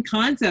ideas and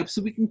concepts,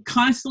 so we can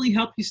constantly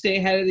help you stay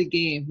ahead of the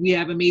game. We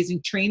have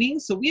amazing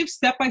trainings. So we have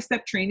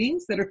step-by-step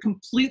trainings that are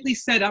completely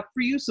set up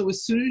for you. So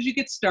as soon as you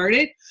get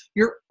started,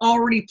 you're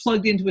already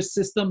plugged into a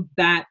system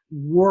that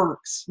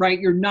works, right?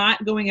 You're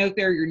not going out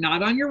there. You're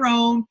not on your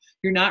own.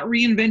 You're not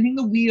reinventing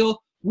the wheel.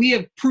 We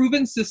have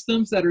proven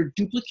systems that are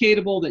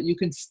duplicatable that you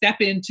can step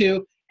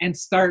into and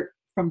start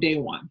from day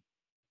one.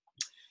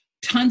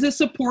 Tons of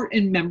support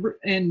and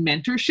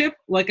mentorship.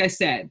 Like I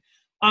said,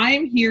 I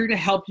am here to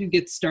help you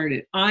get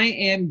started. I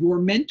am your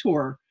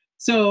mentor.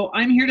 So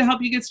I'm here to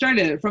help you get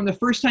started from the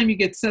first time you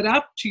get set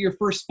up to your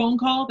first phone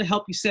call, to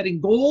help you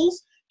setting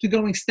goals, to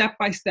going step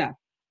by step.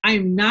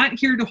 I'm not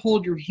here to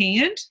hold your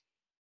hand.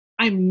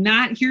 I'm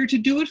not here to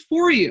do it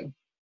for you.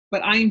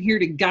 but I am here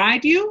to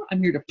guide you.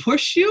 I'm here to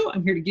push you.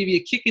 I'm here to give you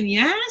a kick in the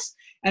ass,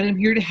 and I'm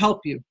here to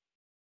help you.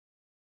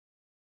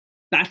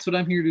 That's what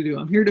I'm here to do.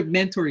 I'm here to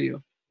mentor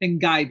you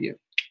and guide you.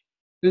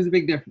 There's a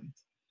big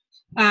difference.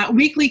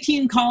 Weekly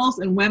team calls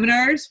and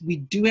webinars.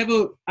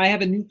 I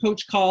have a new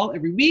coach call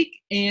every week,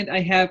 and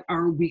I have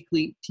our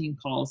weekly team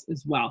calls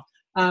as well.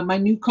 My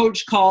new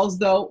coach calls,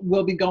 though,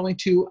 will be going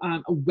to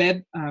a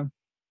web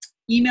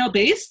email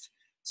based.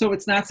 So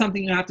it's not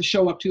something you have to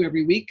show up to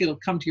every week. It'll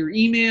come to your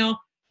email.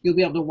 You'll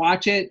be able to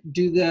watch it,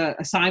 do the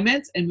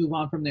assignments, and move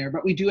on from there.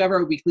 But we do have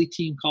our weekly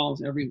team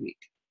calls every week.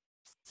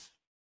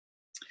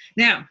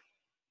 Now,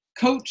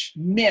 coach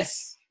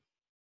myths.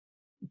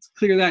 Let's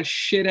clear that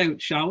shit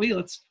out, shall we?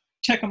 Let's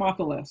check them off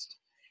the list.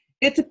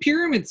 It's a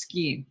pyramid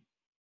scheme.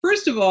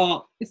 First of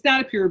all, it's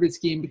not a pyramid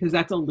scheme because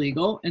that's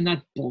illegal and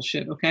that's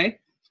bullshit, okay?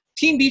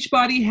 Team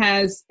Beachbody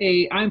has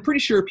I'm pretty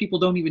sure people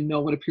don't even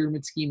know what a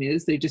pyramid scheme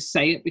is. They just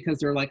say it because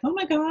they're like, oh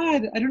my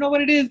God, I don't know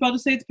what it is, but I'll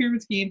just say it's a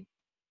pyramid scheme.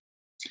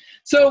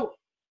 So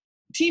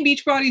Team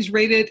Beachbody is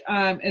rated,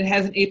 it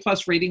has an A+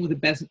 rating with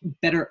the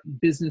Better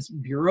Business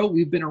Bureau.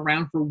 We've been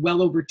around for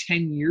well over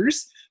 10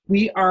 years.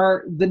 We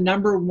are the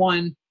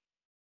 #1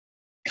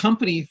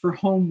 company for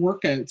home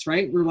workouts,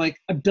 right? We're like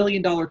 $1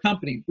 billion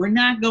company. We're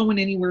not going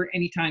anywhere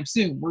anytime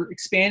soon. We're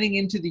expanding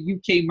into the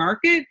UK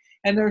market,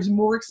 and there's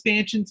more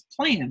expansions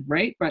planned,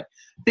 right? But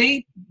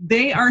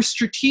they are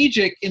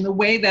strategic in the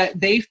way that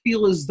they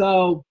feel as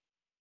though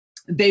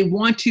they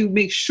want to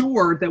make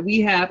sure that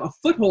we have a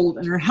foothold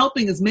and are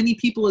helping as many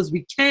people as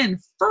we can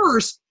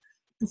first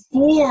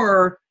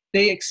before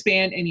they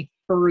expand any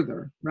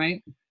further,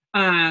 right?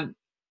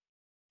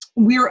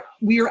 We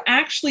are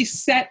actually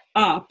set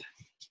up.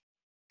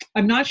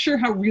 I'm not sure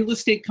how real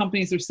estate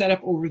companies are set up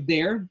over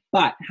there,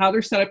 but how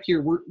they're set up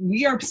here,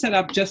 we are set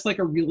up just like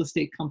a real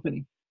estate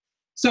company.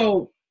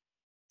 So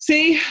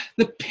say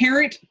the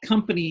parent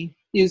company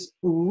is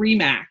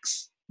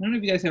Remax. I don't know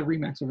if you guys have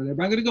Remax over there,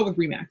 but I'm going to go with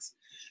Remax.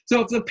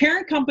 So if the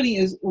parent company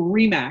is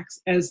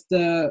Remax as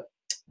the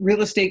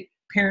real estate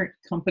parent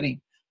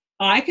company,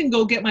 I can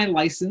go get my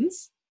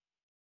license,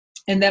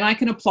 and then I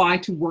can apply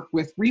to work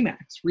with Remax.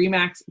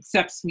 Remax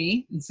accepts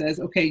me and says,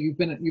 okay, you've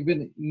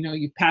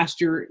passed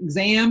your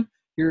exam,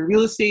 you're a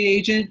real estate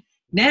agent.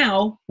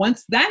 Now,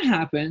 once that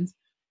happens,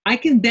 I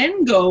can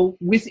then go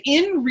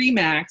within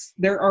Remax.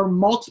 There are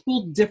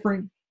multiple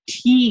different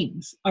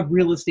teams of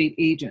real estate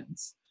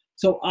agents.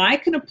 So I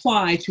can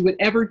apply to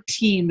whatever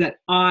team that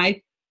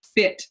I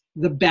fit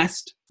the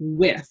best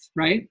with,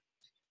 right?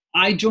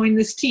 I join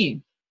this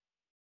team.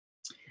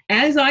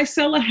 As I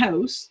sell a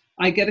house,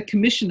 I get a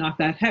commission off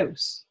that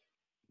house.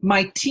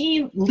 My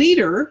team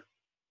leader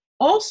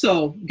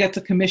also gets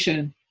a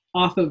commission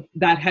off of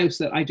that house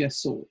that I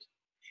just sold.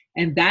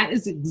 And that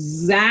is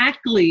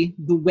exactly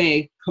the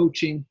way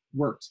coaching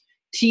works.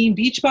 Team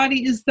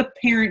Beachbody is the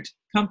parent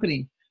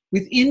company.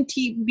 Within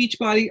Team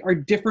Beachbody are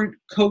different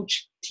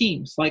coach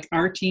teams, like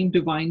our team,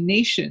 Divine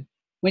Nation.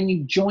 When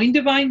you join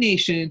Divine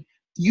Nation,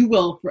 you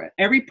will, for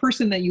every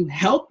person that you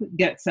help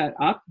get set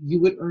up, you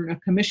would earn a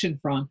commission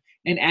from.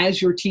 And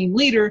as your team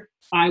leader,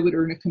 I would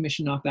earn a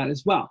commission off that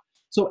as well.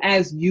 So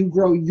as you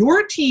grow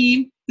your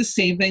team, the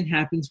same thing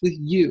happens with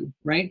you,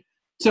 right?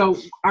 So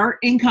our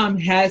income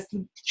has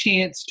the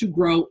chance to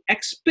grow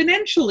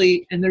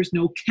exponentially, and there's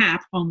no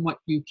cap on what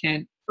you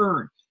can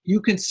earn.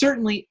 You can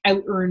certainly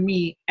out-earn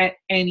me at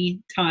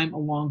any time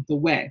along the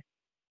way.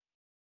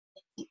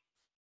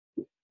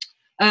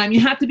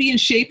 You have to be in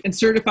shape and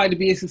certified to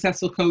be a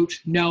successful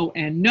coach. No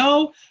and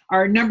no.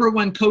 Our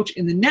 #1 coach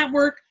in the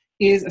network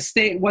was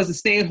a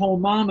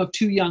stay-at-home mom of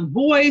 2 young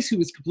boys who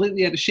was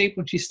completely out of shape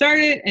when she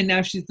started, and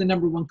now she's the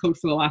 #1 coach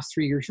for the last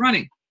 3 years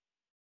running.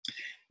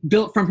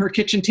 Built from her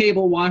kitchen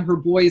table while her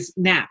boys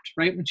napped,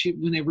 right,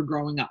 when they were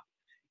growing up.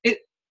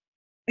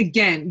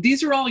 Again,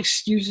 these are all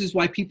excuses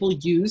why people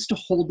use to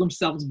hold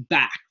themselves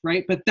back,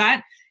 right? But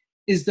that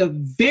is the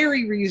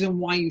very reason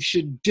why you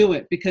should do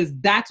it, because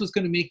that's what's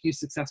going to make you a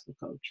successful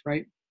coach,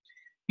 right?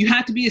 You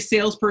have to be a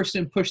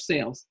salesperson and push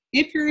sales.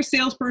 If you're a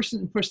salesperson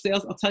and push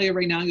sales, I'll tell you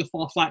right now, you'll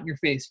fall flat in your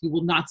face. You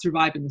will not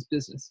survive in this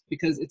business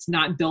because it's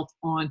not built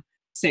on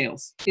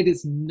sales. It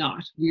is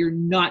not. We are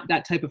not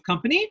that type of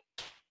company,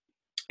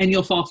 and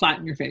you'll fall flat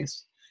in your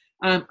face.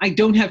 I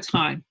don't have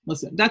time.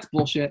 Listen, that's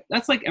bullshit.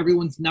 That's like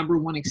everyone's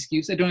 #1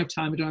 excuse. I don't have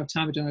time. I don't have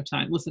time. I don't have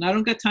time. Listen, I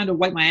don't got time to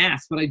wipe my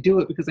ass, but I do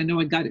it because I know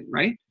I got it,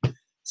 right?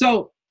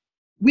 So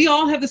we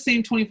all have the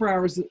same 24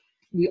 hours.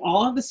 We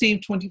all have the same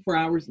 24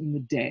 hours in the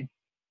day.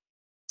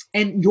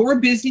 And your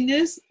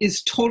busyness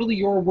is totally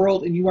your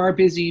world, and you are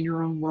busy in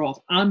your own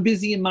world. I'm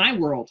busy in my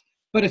world.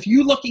 But if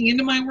you looking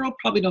into my world,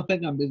 probably don't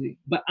think I'm busy,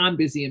 but I'm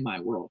busy in my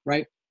world,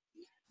 right?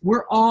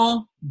 We're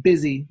all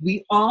busy.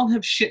 We all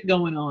have shit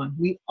going on.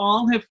 We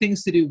all have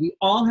things to do. We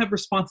all have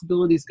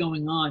responsibilities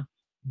going on.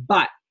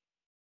 But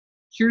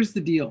here's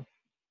the deal.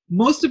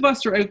 Most of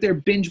us are out there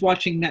binge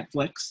watching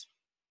Netflix.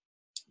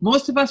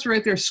 Most of us are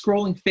out there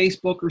scrolling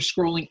Facebook or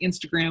scrolling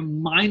Instagram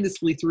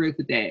mindlessly throughout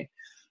the day.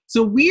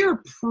 So we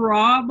are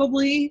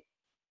probably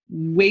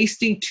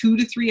wasting 2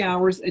 to 3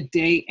 hours a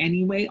day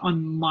anyway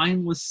on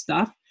mindless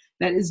stuff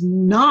that is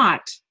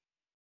not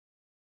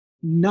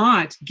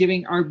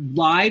giving our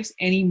lives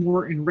any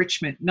more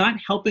enrichment, not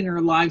helping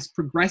our lives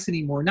progress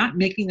anymore, not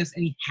making us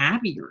any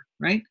happier,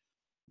 right?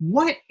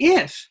 What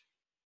if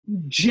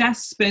you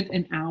just spent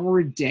an hour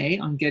a day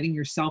on getting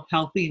yourself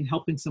healthy and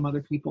helping some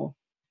other people?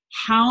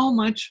 How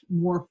much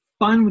more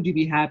fun would you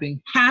be having?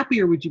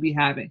 Happier would you be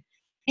having?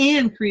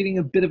 And creating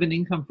a bit of an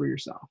income for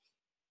yourself.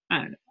 I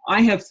don't know.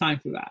 I have time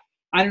for that.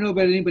 I don't know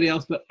about anybody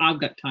else, but I've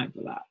got time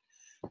for that.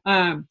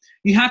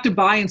 You have to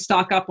buy and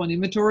stock up on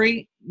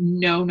inventory?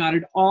 No, not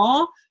at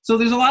all. So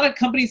there's a lot of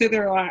companies out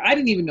there, I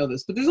didn't even know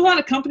this, but there's a lot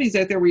of companies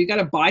out there where you got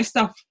to buy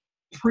stuff,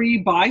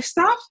 pre-buy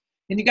stuff,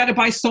 and you got to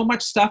buy so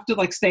much stuff to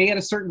like stay at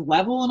a certain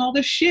level and all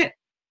this shit.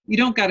 You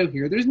don't got to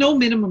here. There's no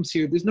minimums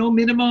here. There's no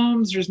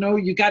minimums. There's no,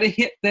 you got to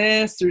hit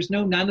this. There's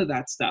no, none of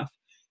that stuff.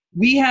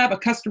 We have a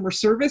customer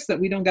service that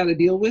we don't got to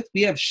deal with.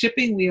 We have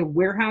shipping, we have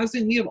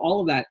warehousing, we have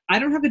all of that. I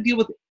don't have to deal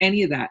with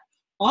any of that.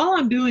 All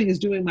I'm doing is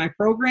doing my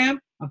program.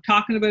 I'm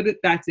talking about it.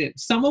 That's it.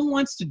 Someone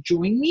wants to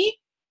join me.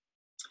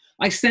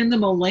 I send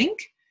them a link.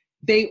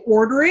 They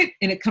order it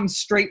and it comes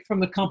straight from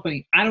the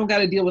company. I don't got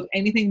to deal with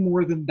anything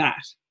more than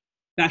that.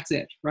 That's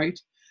it, right?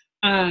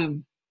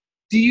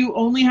 Do you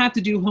only have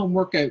to do home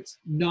workouts?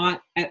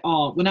 Not at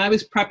all. When I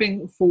was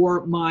prepping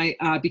for my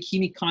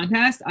bikini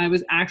contest, I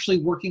was actually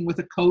working with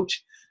a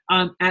coach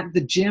at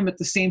the gym at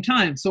the same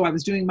time. So I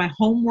was doing my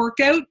home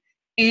workout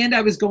and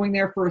I was going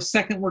there for a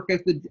second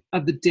workout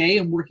of the day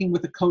and working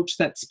with a coach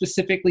that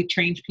specifically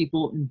trains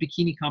people in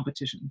bikini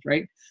competitions,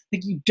 right?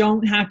 Like you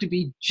don't have to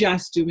be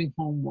just doing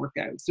home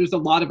workouts. There's a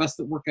lot of us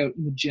that work out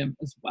in the gym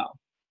as well.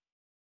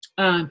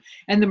 And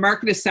the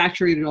market is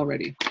saturated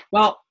already.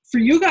 Well, for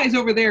you guys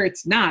over there,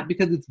 it's not,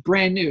 because it's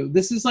brand new.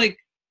 This is like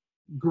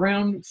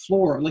ground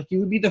floor. Like you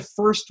would be the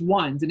first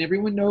ones, and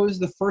everyone knows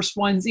the first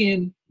ones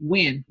in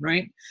win,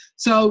 right?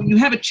 So you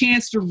have a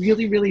chance to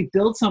really, really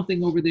build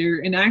something over there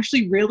and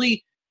actually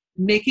really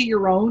make it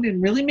your own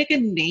and really make a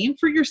name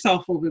for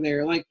yourself over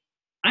there. Like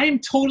I am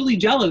totally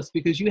jealous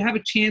because you have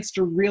a chance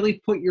to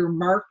really put your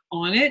mark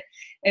on it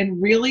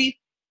and really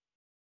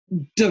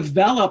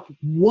develop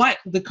what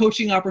the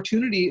coaching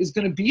opportunity is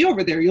going to be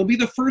over there. You'll be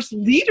the first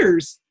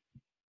leaders.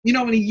 You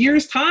know, in a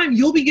year's time,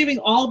 you'll be giving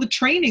all the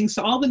trainings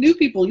to all the new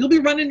people. You'll be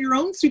running your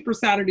own Super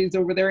Saturdays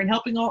over there and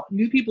helping all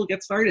new people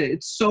get started.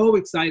 It's so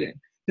exciting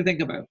to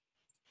think about.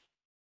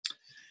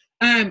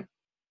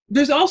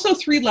 There's also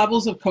 3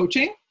 levels of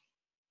coaching.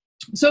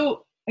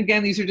 So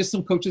again, these are just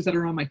some coaches that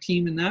are on my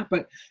team and that,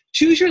 but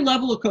choose your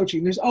level of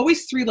coaching. There's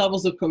always 3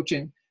 levels of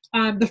coaching.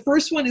 The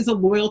first one is a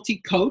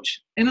loyalty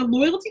coach. And a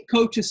loyalty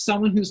coach is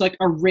someone who's like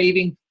a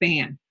raving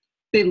fan.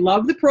 They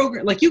love the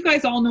program. Like you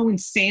guys all know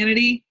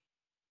Insanity.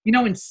 You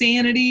know,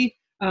 Insanity,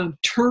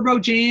 Turbo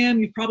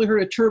Jam, you've probably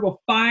heard of Turbo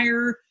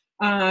Fire.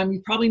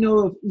 You probably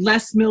know of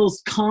Les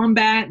Mills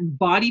Combat and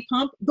Body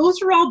Pump.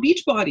 Those are all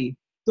Beachbody.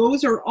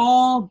 Those are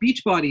all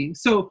Beachbody.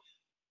 So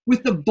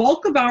with the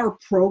bulk of our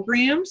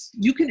programs,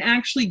 you can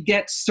actually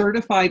get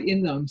certified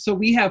in them. So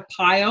we have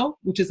PIO,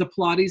 which is a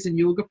Pilates and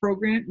yoga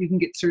program. You can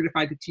get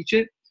certified to teach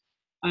it.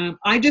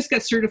 I just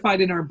got certified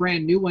in our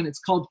brand new one. It's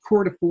called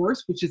Core to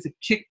Force, which is a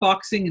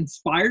kickboxing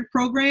inspired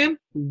program.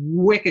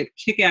 Wicked,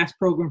 kick-ass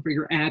program for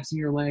your abs and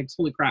your legs.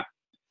 Holy crap.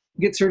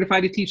 Get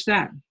certified to teach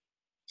that.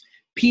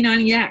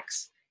 P90X,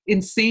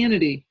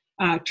 Insanity,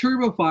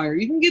 Turbo Fire.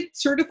 You can get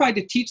certified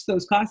to teach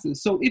those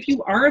classes. So if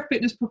you are a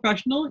fitness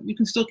professional, you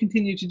can still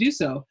continue to do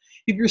so.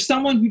 If you're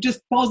someone who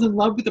just falls in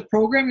love with the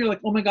program, you're like,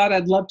 oh my God,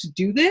 I'd love to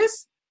do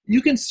this.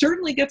 You can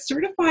certainly get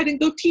certified and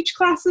go teach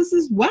classes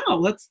as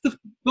well. That's the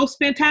most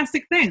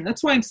fantastic thing.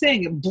 That's why I'm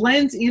saying it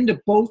blends into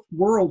both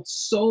worlds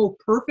so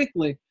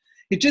perfectly.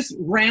 It just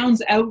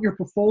rounds out your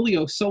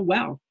portfolio so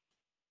well.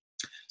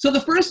 So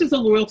the first is a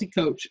loyalty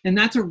coach, and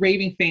that's a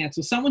raving fan.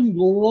 So someone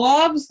who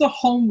loves the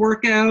home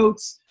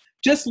workouts,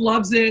 just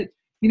loves it.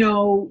 You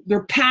know,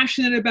 they're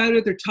passionate about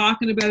it. They're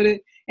talking about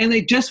it, and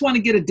they just want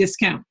to get a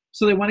discount.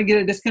 So they want to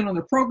get a discount on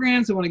their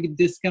programs. They want to get a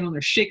discount on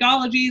their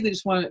Shakeology. They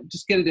just want to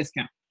just get a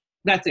discount.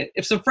 That's it.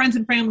 If some friends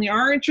and family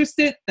are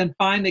interested, then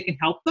fine, they can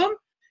help them.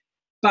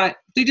 But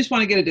they just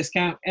want to get a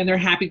discount and they're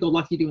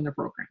happy-go-lucky doing their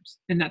programs,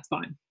 and that's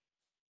fine.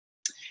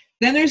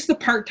 Then there's the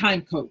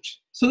part-time coach.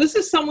 So this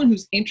is someone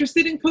who's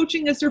interested in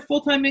coaching as their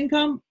full-time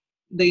income.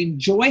 They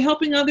enjoy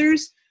helping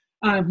others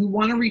who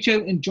want to reach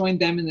out and join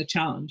them in the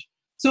challenge.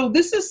 So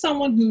this is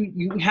someone who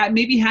you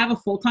maybe have a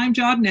full-time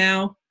job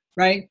now,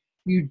 right?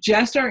 You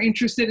just are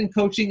interested in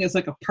coaching as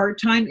like a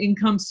part-time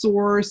income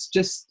source,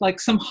 just like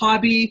some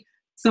hobby,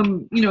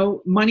 some, you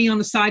know, money on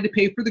the side to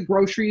pay for the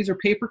groceries or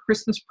pay for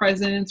Christmas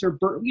presents or,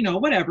 you know,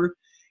 whatever.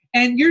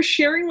 And you're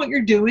sharing what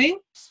you're doing.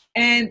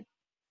 And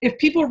if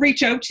people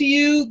reach out to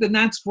you, then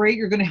that's great.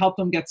 You're going to help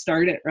them get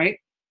started, right?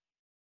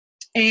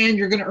 And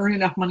you're going to earn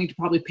enough money to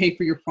probably pay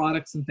for your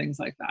products and things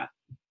like that.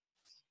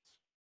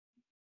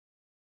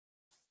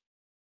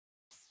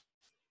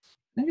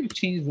 I'm going to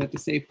change that to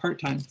say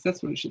part-time, because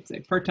that's what it should say,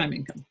 part-time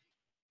income.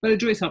 But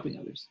enjoys helping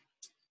others.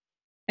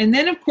 And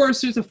then, of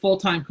course, there's a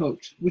full-time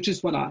coach, which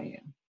is what I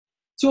am.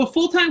 So a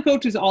full-time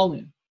coach is all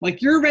in.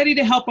 Like you're ready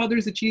to help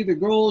others achieve their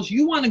goals.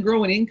 You want to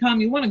grow an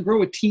income. You want to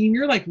grow a team.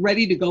 You're like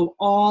ready to go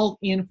all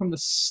in from the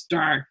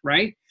start,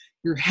 right?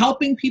 You're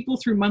helping people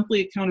through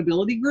monthly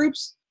accountability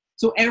groups.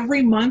 So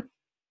every month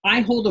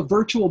I hold a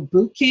virtual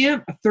boot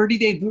camp, a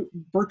 30-day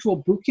virtual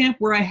boot camp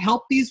where I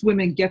help these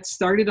women get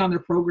started on their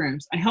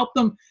programs. I help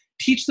them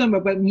teach them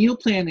about meal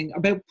planning,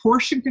 about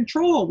portion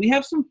control. We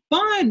have some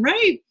fun,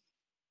 right?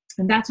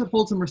 And that's what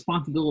holds them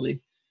responsibility.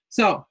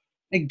 So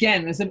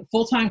again, as a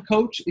full-time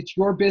coach, it's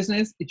your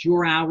business, it's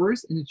your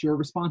hours, and it's your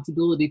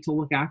responsibility to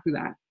look after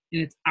that.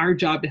 And it's our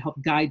job to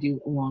help guide you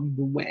along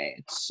the way.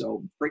 It's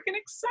so freaking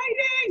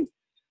exciting.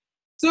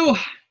 So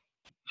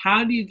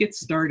how do you get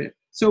started?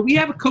 So we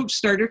have a Coach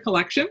Starter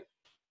Collection,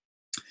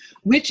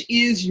 which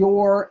is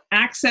your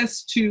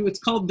access to, it's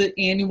called the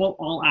Annual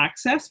All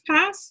Access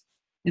Pass.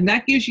 And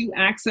that gives you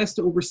access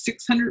to over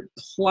 600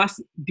 plus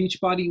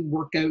Beachbody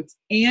workouts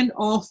and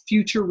all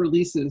future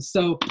releases.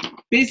 So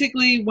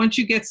basically, once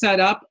you get set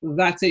up,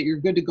 that's it. You're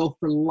good to go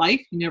for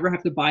life. You never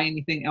have to buy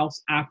anything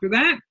else after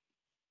that.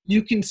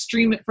 You can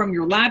stream it from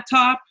your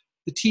laptop,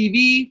 the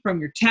TV,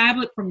 from your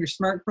tablet, from your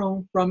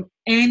smartphone, from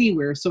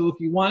anywhere. So if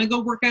you want to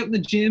go work out in the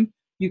gym,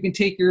 you can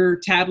take your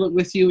tablet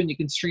with you and you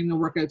can stream the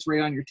workouts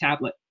right on your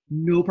tablet.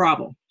 No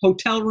problem.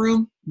 Hotel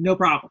room, no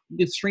problem. You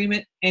can stream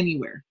it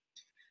anywhere.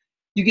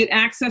 You get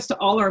access to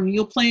all our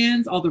meal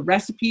plans, all the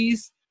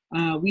recipes.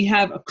 We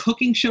have a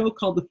cooking show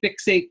called the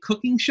Fixate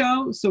Cooking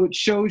Show. So it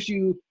shows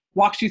you,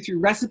 walks you through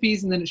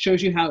recipes, and then it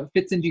shows you how it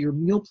fits into your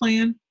meal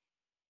plan.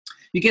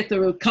 You get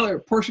the color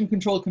portion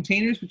control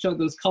containers, which are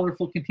those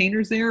colorful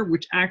containers there,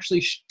 which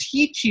actually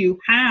teach you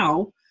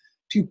how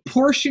to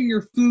portion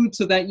your food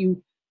so that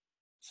you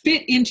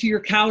fit into your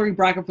calorie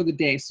bracket for the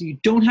day. So you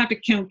don't have to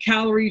count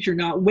calories. You're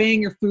not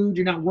weighing your food.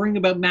 You're not worrying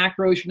about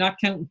macros. You're not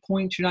counting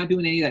points. You're not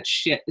doing any of that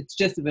shit. It's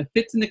just if it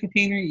fits in the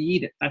container, you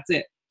eat it. That's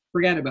it.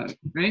 Forget about it,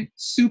 right?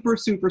 Super,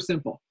 super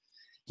simple.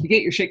 You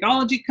get your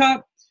Shakeology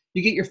cup.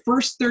 You get your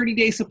first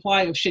 30-day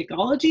supply of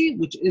Shakeology,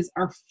 which is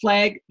our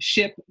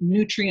flagship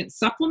nutrient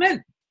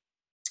supplement.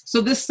 So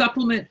this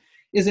supplement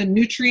is a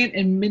nutrient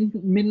and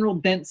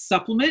mineral-dense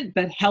supplement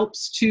that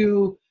helps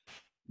to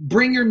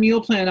bring your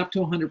meal plan up to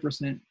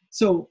 100%.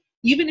 So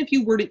even if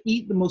you were to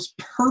eat the most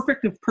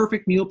perfect of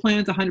perfect meal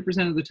plans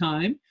 100% of the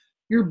time,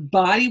 your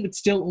body would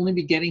still only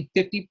be getting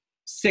 56%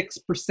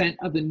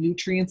 of the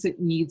nutrients it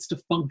needs to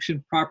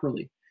function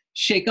properly.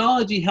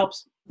 Shakeology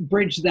helps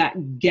bridge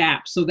that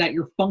gap so that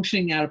you're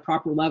functioning at a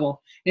proper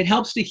level. It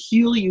helps to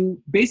heal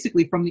you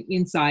basically from the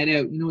inside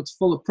out. You know, it's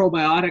full of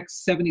probiotics,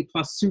 70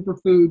 plus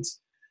superfoods,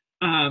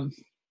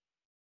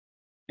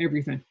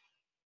 everything.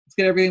 It's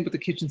got everything but the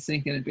kitchen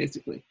sink in it,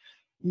 basically.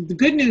 The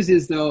good news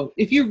is, though,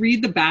 if you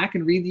read the back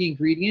and read the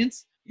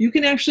ingredients, you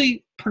can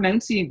actually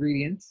pronounce the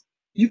ingredients.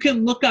 You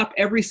can look up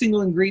every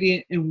single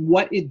ingredient and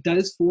what it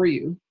does for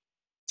you.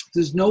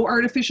 There's no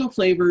artificial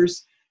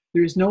flavors.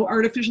 There's no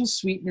artificial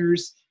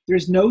sweeteners.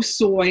 There's no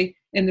soy,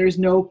 and there's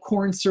no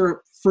corn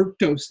syrup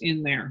fructose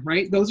in there,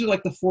 right? Those are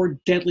like the 4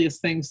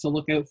 deadliest things to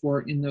look out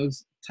for in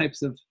those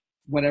types of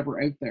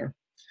whatever out there.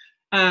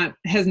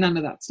 Has none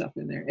of that stuff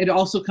in there. It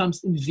also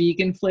comes in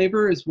vegan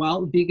flavor as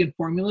well, vegan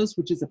formulas,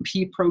 which is a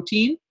pea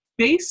protein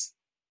base.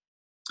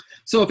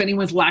 So if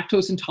anyone's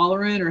lactose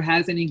intolerant or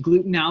has any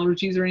gluten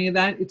allergies or any of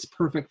that, it's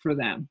perfect for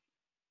them.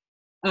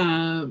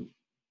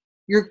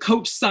 Your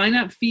coach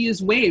sign-up fee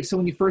is waived. So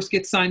when you first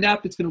get signed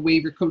up, it's going to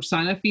waive your coach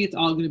sign-up fee. It's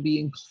all going to be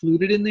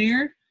included in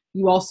there.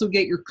 You also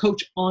get your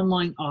coach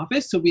online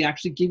office. So we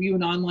actually give you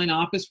an online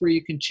office where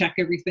you can check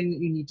everything that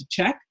you need to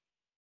check.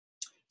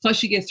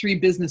 Plus you get 3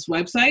 business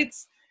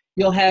websites.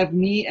 You'll have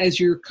me as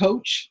your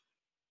coach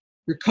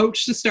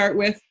to start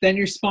with, then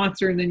your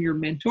sponsor, and then your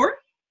mentor.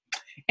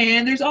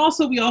 And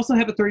we also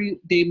have a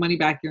 30-day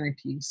money-back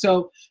guarantee.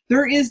 So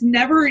there is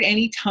never at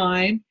any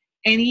time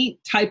any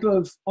type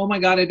of, oh my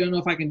God, I don't know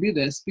if I can do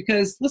this.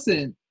 Because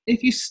listen,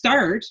 if you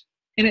start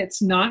and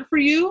it's not for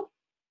you,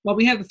 well,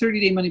 we have the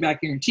 30-day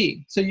money-back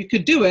guarantee. So you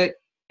could do it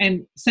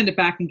and send it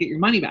back and get your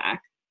money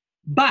back.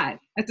 But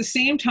at the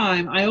same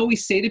time, I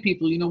always say to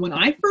people, you know, when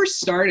I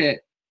first started,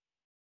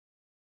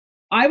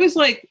 I was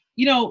like,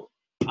 you know,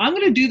 I'm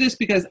going to do this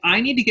because I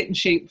need to get in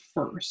shape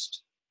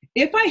first.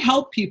 If I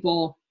help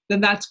people,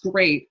 then that's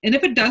great. And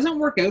if it doesn't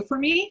work out for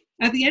me,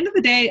 at the end of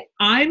the day,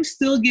 I'm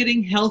still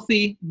getting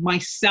healthy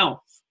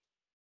myself.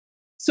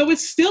 So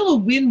it's still a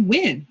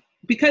win-win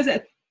because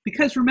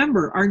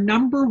remember, our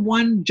number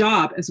one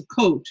job as a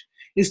coach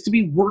is to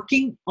be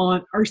working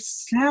on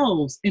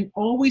ourselves and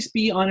always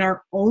be on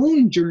our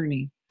own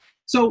journey.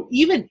 So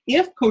even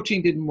if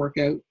coaching didn't work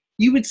out,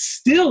 you would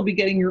still be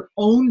getting your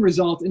own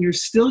results and you're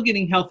still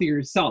getting healthier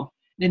yourself.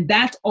 And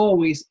that's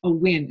always a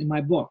win in my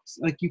books.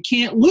 Like you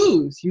can't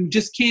lose. You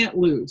just can't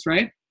lose,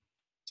 right?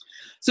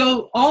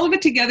 So all of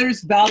it together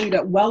is valued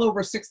at well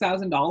over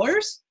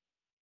 $6,000.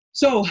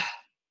 So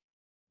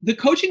the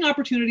coaching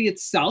opportunity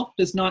itself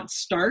does not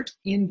start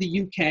in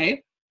the UK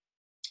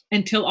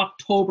until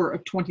October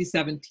of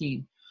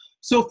 2017.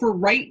 So for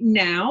right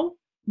now,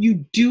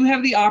 you do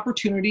have the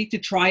opportunity to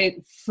try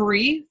it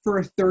free for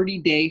a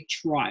 30-day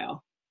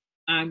trial.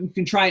 You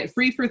can try it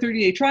free for a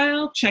 30-day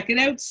trial, check it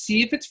out,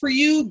 see if it's for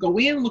you, go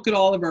in, look at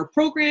all of our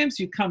programs.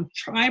 You come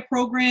try a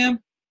program,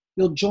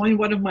 you'll join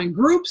one of my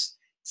groups,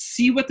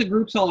 see what the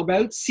group's all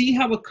about, see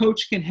how a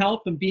coach can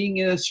help in being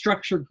in a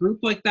structured group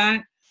like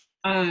that,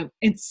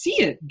 and see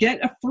it.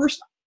 Get a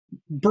first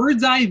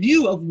bird's eye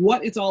view of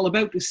what it's all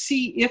about to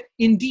see if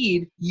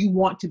indeed you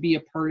want to be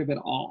a part of it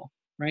all,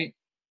 right?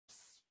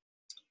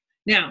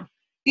 Now,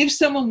 if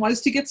someone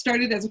was to get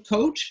started as a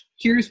coach,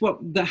 here's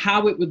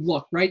how it would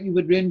look, right? You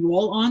would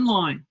enroll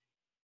online.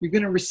 You're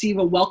going to receive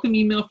a welcome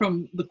email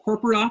from the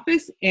corporate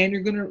office, and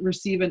you're going to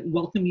receive a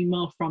welcome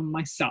email from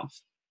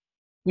myself.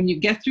 When you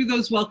get through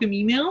those welcome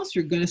emails,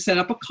 you're going to set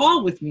up a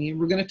call with me, and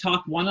we're going to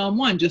talk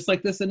one-on-one, just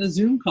like this in a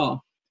Zoom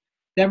call.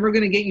 Then we're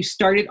going to get you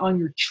started on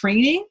your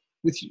training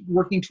with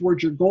working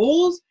towards your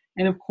goals.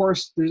 And of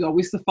course, there's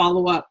always the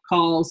follow-up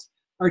calls,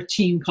 our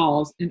team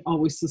calls, and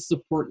always the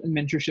support and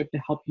mentorship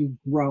to help you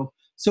grow.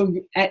 So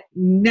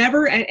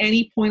never at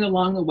any point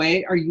along the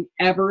way are you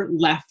ever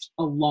left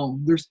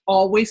alone. There's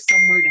always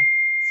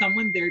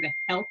someone there to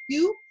help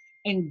you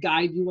and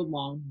guide you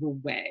along the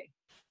way.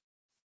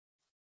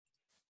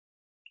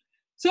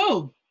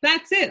 So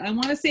that's it. I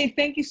want to say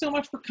thank you so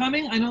much for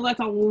coming. I know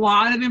that's a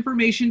lot of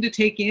information to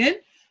take in,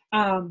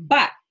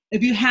 but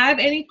if you have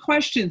any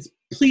questions,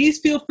 please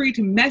feel free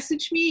to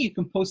message me. You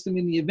can post them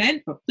in the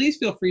event, but please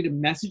feel free to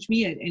message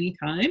me at any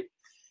time.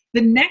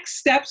 The next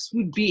steps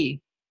would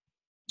be,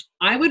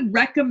 I would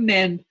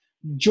recommend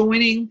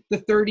joining the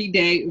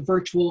 30-day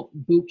virtual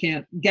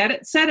bootcamp. Get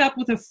it set up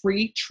with a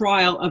free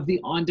trial of the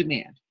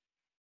on-demand.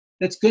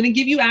 That's going to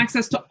give you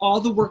access to all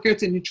the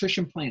workouts and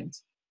nutrition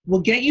plans.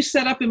 We'll get you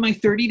set up in my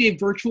 30-day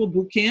virtual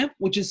bootcamp,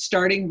 which is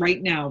starting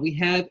right now. We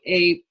have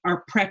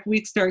our prep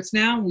week starts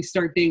now, and we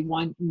start day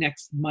 1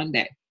 next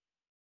Monday.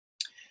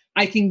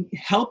 I can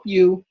help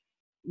you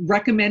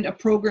recommend a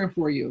program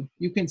for you.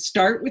 You can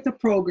start with a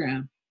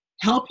program,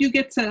 help you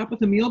get set up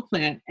with a meal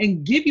plan,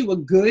 and give you a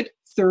good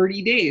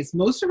 30 days.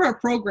 Most of our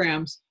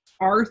programs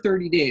are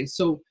 30 days.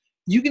 So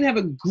you can have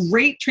a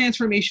great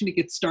transformation to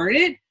get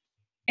started,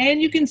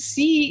 and you can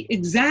see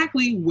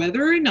exactly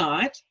whether or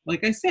not,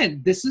 like I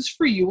said, this is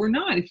for you or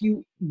not. If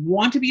you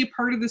want to be a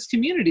part of this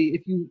community,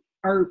 if you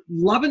are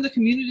loving the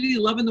community,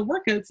 loving the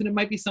workouts, then it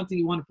might be something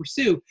you want to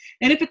pursue.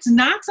 And if it's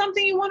not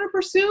something you want to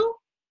pursue,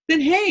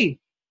 then hey,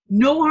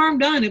 no harm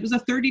done. It was a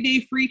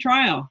 30-day free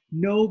trial.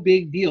 No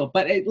big deal.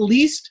 But at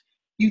least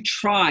you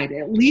tried.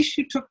 At least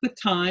you took the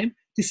time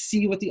to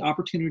see what the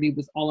opportunity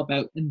was all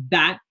about. And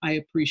that I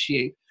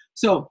appreciate.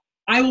 So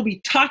I will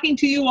be talking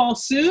to you all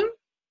soon.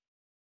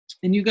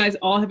 And you guys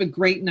all have a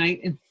great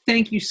night. And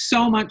thank you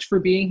so much for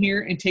being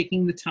here and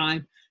taking the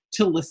time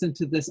to listen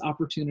to this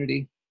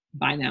opportunity.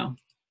 Bye now.